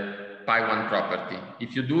by a pi 1 property.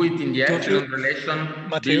 If you do it in the epsilon relation,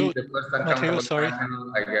 being the first uncountable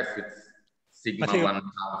cardinal, I guess it's sigma 1000.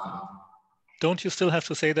 Don't you still have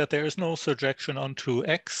to say that there is no surjection onto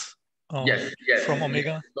x yes, from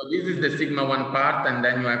omega? Yes. So this is the sigma 1 part, and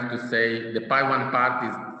then you have to say the pi 1 part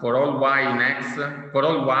is for all y in x, for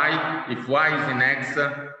all y, if y is in x,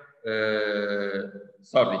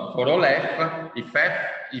 for all f,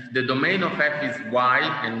 if the domain of f is y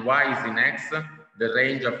and y is in x, the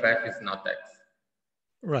range of f is not x.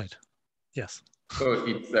 Right, yes. So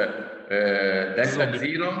it's delta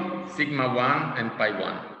 0, sigma 1, and pi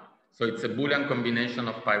 1. So it's a Boolean combination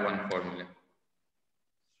of pi 1 formula.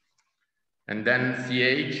 And then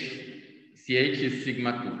CH is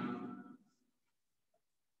sigma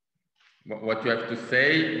 2. What you have to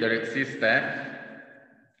say, there exists f,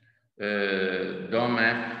 dom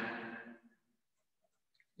f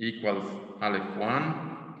equals aleph 1.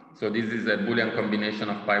 So this is a Boolean combination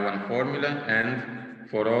of pi 1 formula, and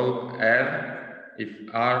for all R, if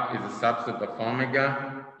R is a subset of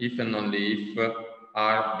omega, if and only if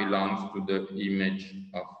R belongs to the image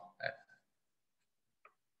of F.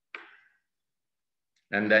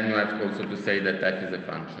 And then you have also to say that F is a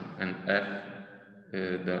function, and F,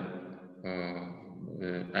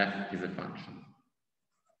 F is a function.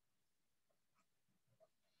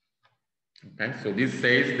 Okay, so this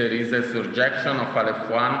says there is a surjection of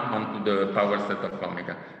Aleph1 onto the power set of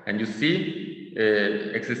omega. And you see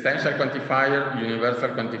existential quantifier, universal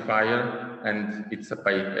quantifier, and it's a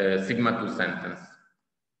sigma 2 sentence.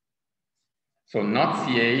 So not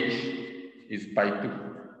CH is pi 2.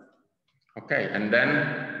 Okay, and then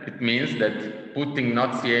it means that putting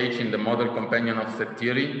not CH in the model companion of set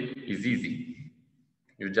theory is easy.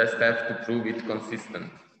 You just have to prove it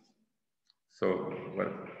consistent. So,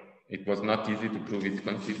 well, it was not easy to prove it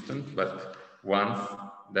consistent, but once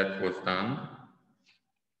that was done,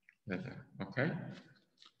 okay.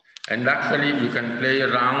 And actually you can play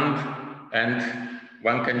around and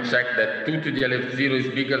one can check that 2 to the Aleph 0 is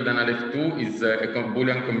bigger than Aleph 2 is a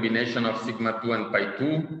Boolean combination of sigma 2 and pi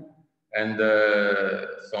 2 and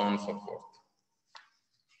so on and so forth.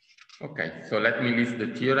 Okay, so let me list the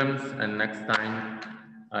theorems and next time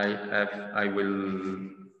I will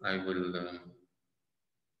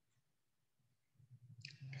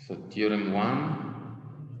so theorem 1,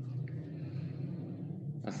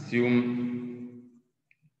 assume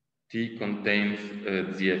T contains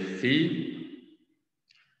ZFC.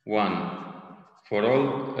 1, for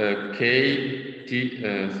all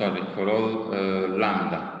for all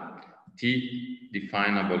lambda T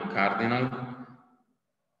definable cardinal.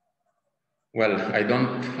 Well, I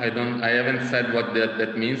haven't said what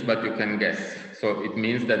that means, but you can guess. So it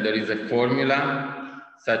means that there is a formula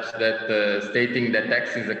such that stating that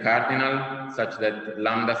X is a cardinal, such that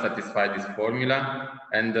lambda satisfies this formula,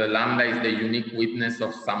 and lambda is the unique witness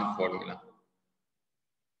of some formula.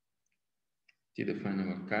 T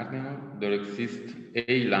definable cardinal, there exists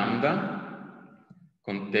A lambda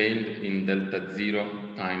contained in delta 0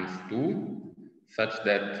 times 2, such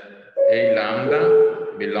that A lambda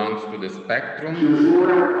belongs to the spectrum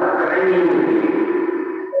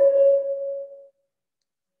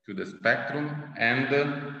and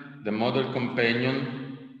the model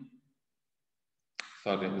companion,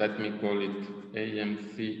 sorry, let me call it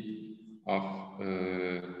AMC of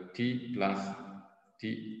T plus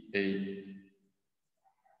TA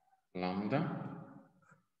lambda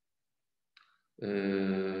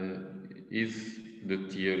is the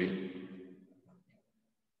theory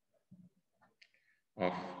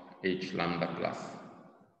of H lambda plus.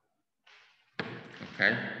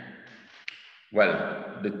 Okay. Well,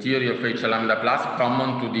 the theory of H lambda plus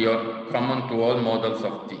common to all models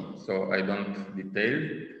of T. So I don't detail.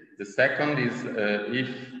 The second is if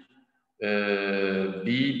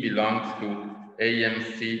B belongs to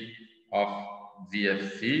AMC of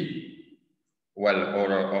ZFC. Well,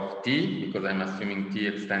 or of T, because I'm assuming T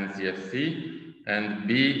extends ZFC, and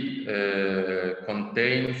B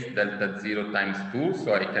contains delta 0 times 2,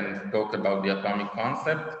 so I can talk about the atomic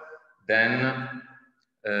concept. Then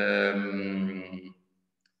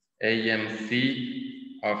AMC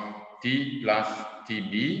of T plus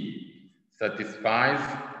TB satisfies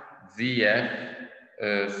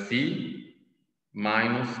ZFC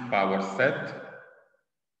minus power set.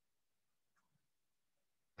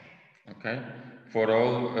 Okay, for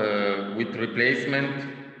all with replacement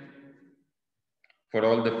for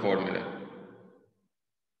all the formula.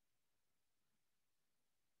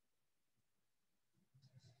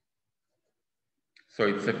 So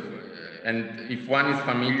it's and if one is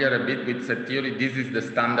familiar a bit with set theory, this is the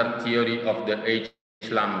standard theory of the H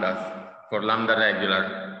lambdas for lambda regular.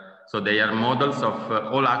 So they are models of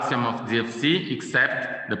all axiom of ZFC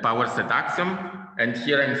except the power set axiom. And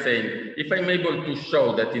here I'm saying, if I'm able to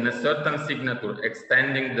show that in a certain signature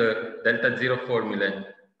extending the delta 0 formula,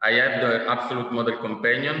 I have the absolute model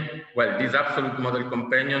companion. Well, this absolute model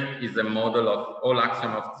companion is a model of all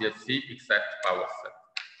axiom of ZFC except power set.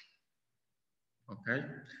 Okay.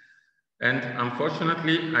 And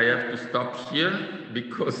unfortunately, I have to stop here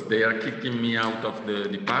because they are kicking me out of the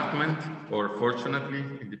department, or fortunately,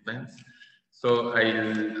 it depends. So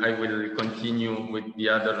I will continue with the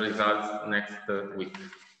other results next week.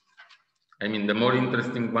 I mean, the more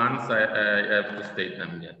interesting ones, I have to state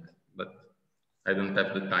them yet, but I don't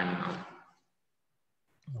have the time now.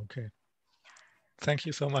 Okay. Thank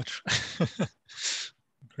you so much.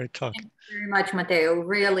 Great talk. Thank you very much, Matteo.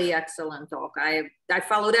 Really excellent talk. I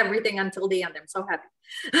followed everything until the end. I'm so happy.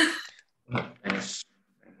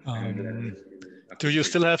 Do you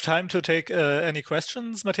still have time to take any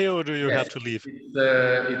questions, Matteo, or do you have to leave?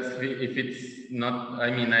 If it's not,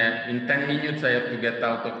 I mean, in 10 minutes, I have to get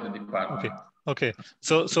out of the department. Okay. Okay.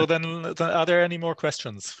 So then are there any more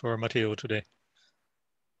questions for Matteo today?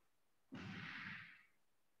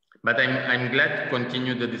 But I'm glad to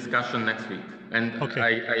continue the discussion next week. And okay.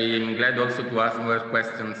 I am glad also to ask more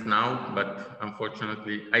questions now, but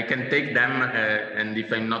unfortunately I can take them and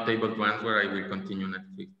if I'm not able to answer, I will continue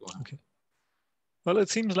next week. Okay. Well, it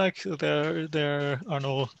seems like there are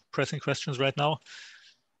no pressing questions right now.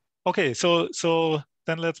 Okay, so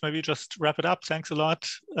then let's maybe just wrap it up. Thanks a lot,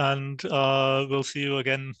 and we'll see you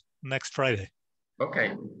again next Friday.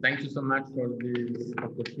 Okay, thank you so much for this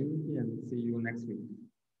opportunity, and see you next week.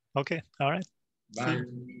 Okay, all right. Bye.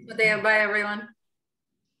 Bye, everyone.